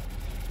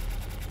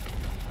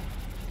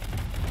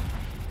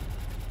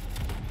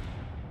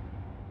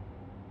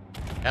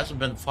 Hasn't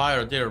been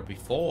fire there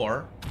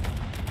before.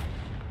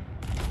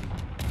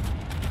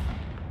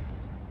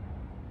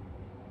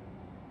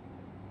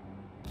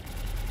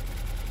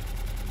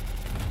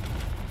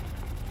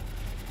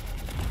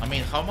 I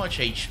mean, how much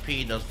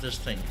HP does this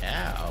thing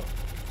have?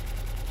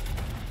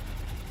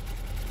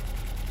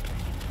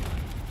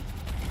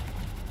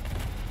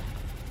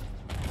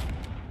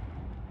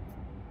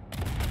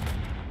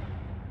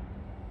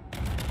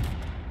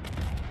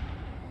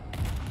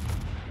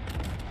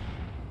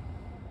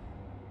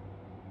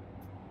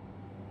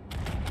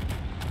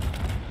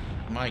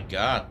 My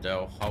God,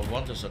 though,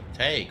 what does it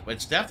take?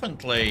 It's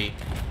definitely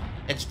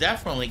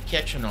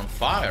catching on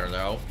fire,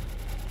 though.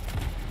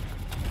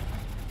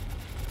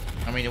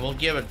 I mean, we'll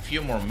give it a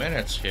few more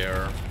minutes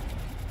here.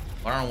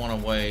 I don't want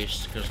to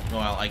waste, because,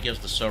 well, I guess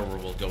the server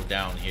will go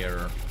down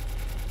here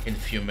in a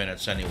few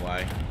minutes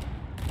anyway.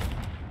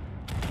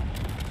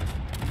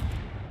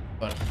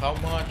 But how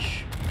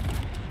much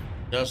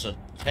does it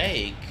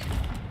take?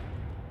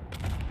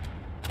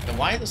 And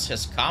why does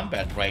his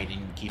combat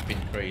rating keep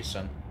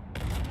increasing?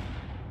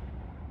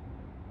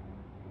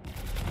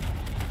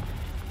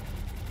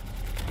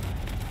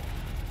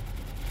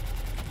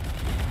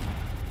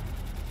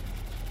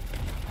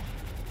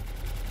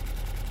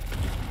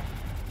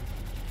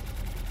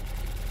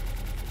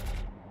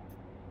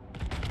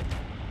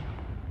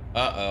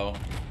 Uh-oh.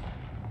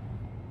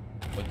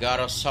 We got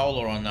a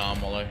solar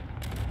anomaly.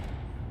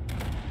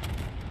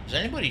 Is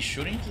anybody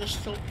shooting to this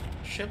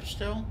ship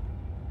still?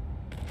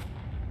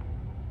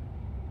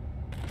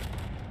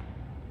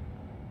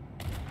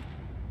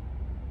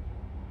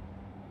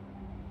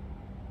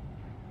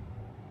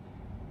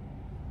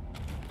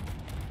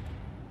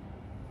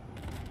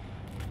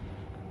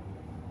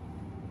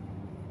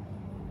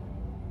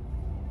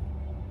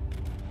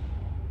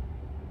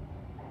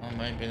 Oh,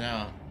 maybe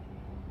not.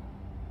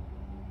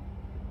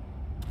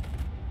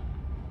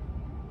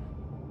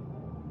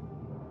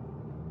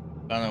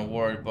 Kinda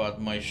worried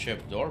about my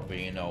ship door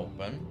being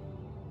open.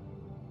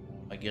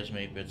 I guess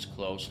maybe it's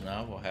closed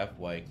now, or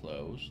halfway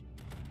closed.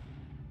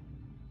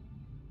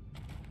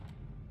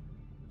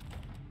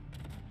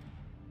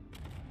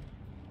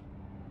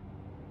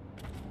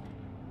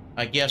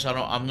 I guess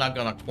I'm not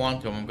gonna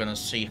quantum, I'm gonna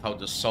see how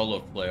the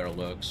solar flare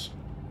looks.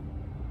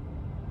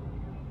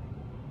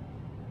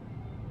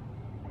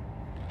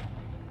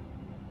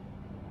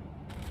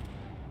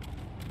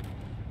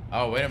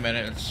 Oh, wait a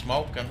minute, it's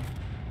smoking.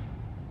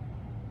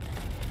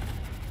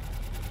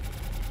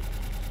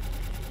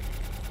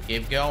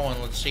 Keep going,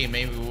 let's see,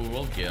 maybe we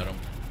will get him.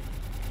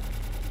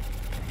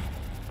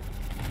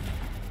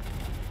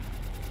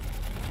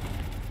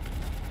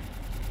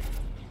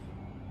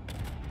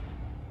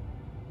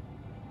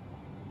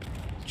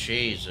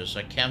 Jesus,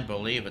 I can't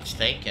believe it's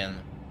taken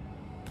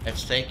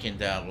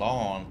that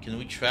long. Can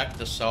we track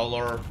the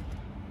solar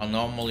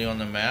anomaly on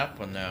the map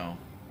or no?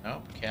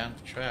 Nope,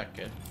 can't track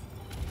it.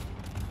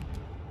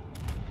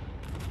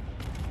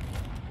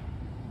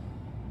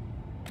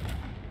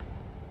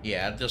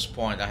 Yeah, at this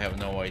point I have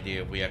no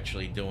idea if we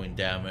actually doing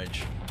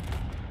damage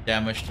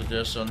to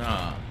this or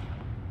not.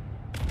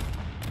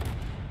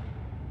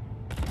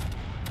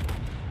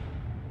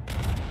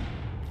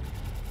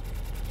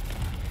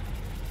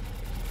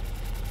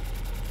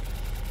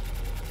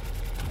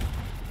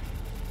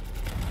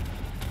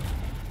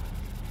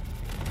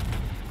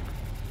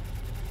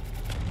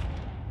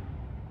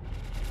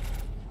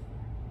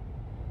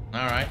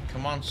 All right,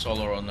 come on,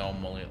 solar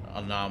anomaly.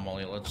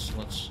 Let's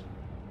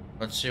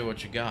see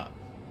what you got.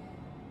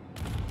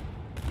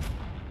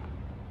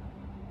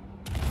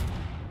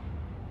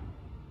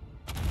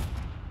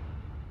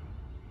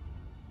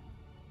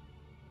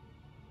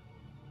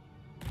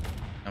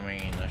 I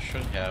mean, I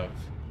should have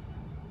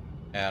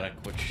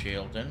adequate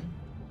shielding.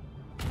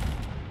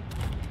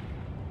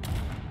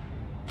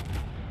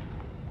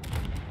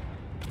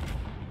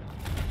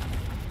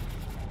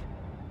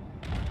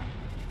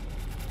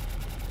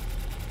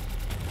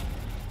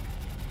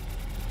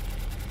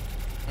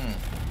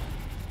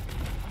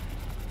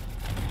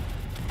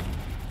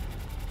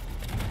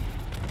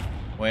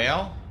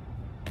 Well,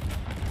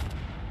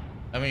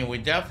 I mean, we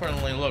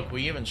definitely, look,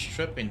 we even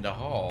stripping the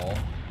hull.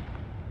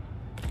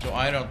 So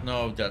I don't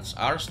know if that's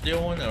ours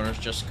doing or it's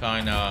just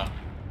kind of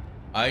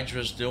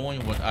Idris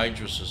doing what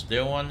Idris is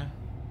doing.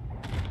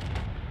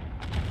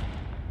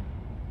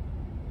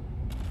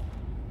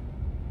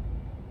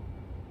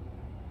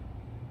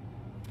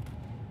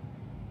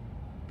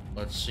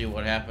 Let's see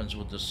what happens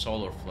with the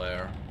solar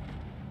flare.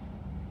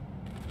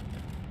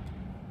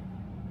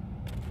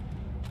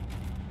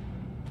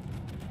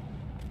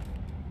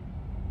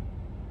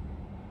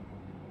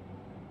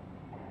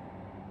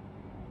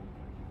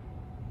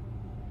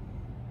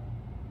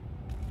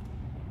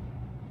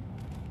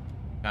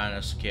 Kind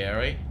of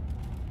scary.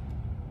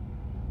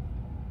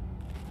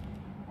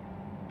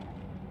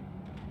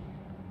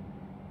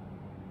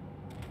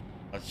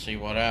 Let's see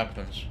what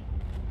happens.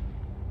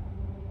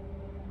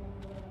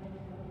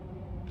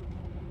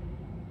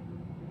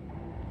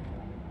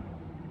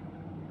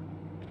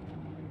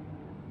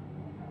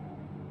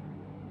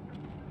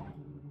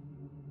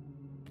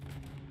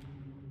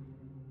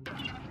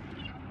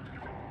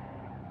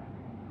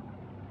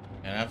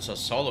 And that's a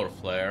solar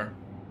flare.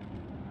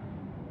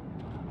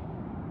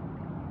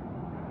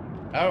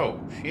 Oh,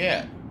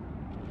 shit.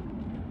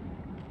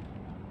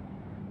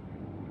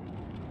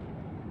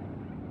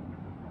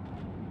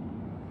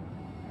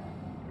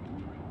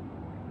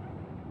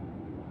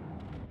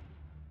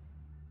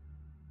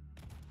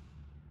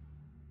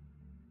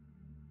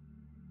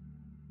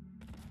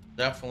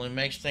 Definitely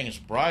makes things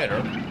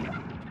brighter.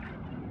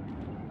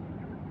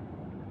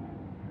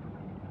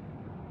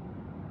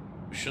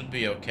 We should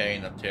be okay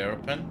in the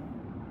Terrapin.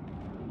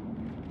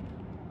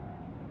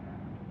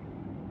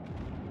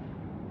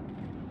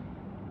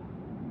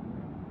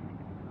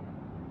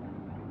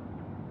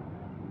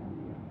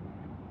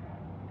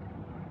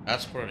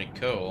 That's pretty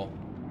cool.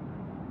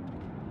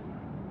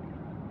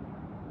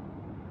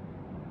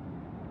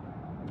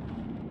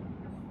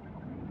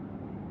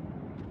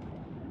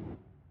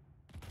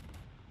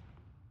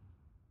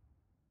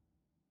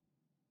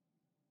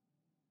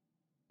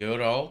 Good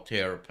old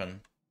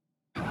Terrapin.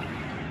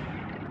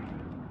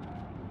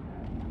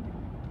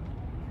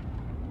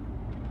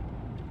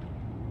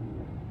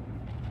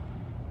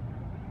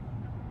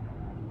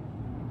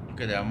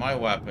 Look at that, my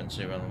weapons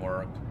even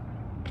work.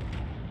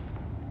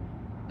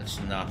 It's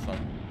nothing.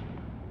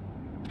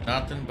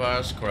 Nothing but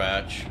a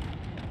scratch.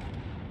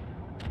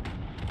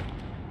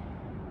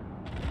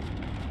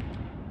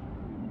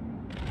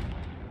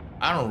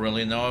 I don't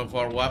really know if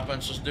our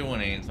weapons is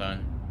doing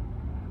anything.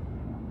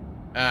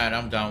 Alright,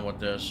 I'm done with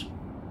this.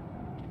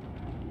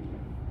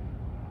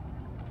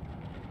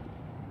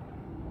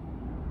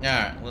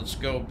 Alright, let's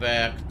go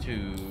back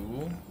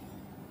to...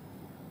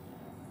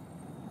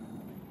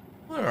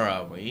 Where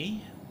are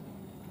we?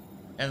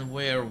 And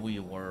where we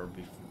were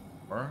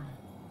before.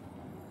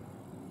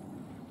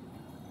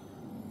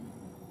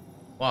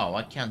 Wow,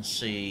 I can't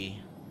see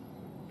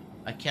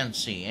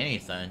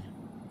anything.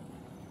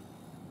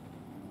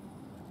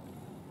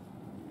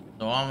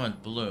 So I'm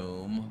at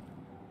Bloom.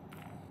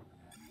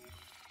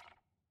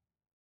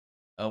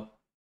 Oh,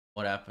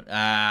 what happened?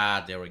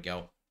 Ah, there we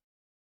go.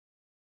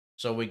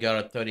 So we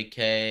got a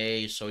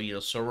 30k, so either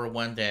the server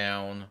went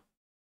down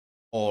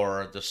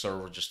or the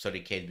server just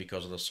 30k'd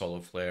because of the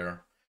solar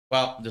flare.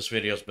 Well, this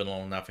video's been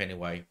long enough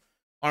anyway.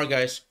 Alright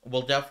guys,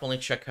 we'll definitely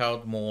check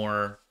out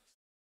more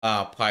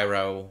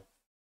Pyro.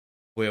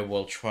 We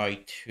will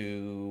try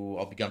to...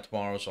 I'll begin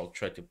tomorrow, so I'll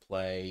try to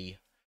play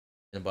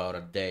in about a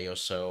day or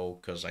so,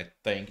 because I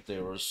think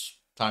there's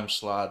time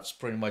slots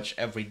pretty much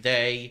every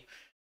day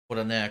for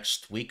the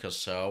next week or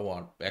so,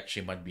 or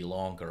actually might be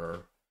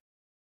longer.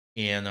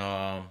 And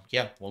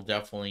yeah, we'll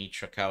definitely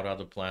check out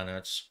other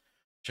planets,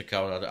 check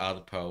out other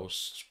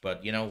outposts.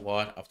 But you know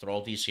what? After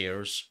all these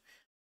years,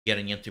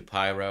 getting into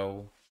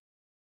Pyro,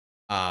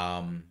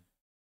 in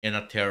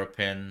a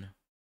Terrapin,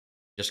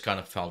 just kind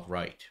of felt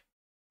right.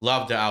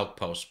 Love the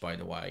outposts, by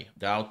the way.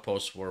 The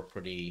outposts were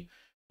pretty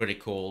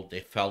cool.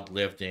 They felt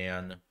lived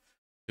in.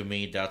 To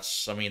me,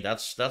 that's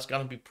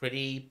gonna be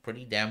pretty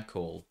damn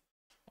cool.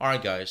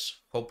 Alright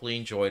guys, hopefully you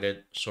enjoyed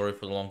it. Sorry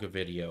for the longer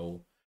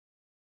video.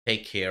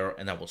 Take care,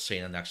 and I will see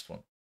you in the next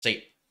one. See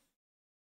you.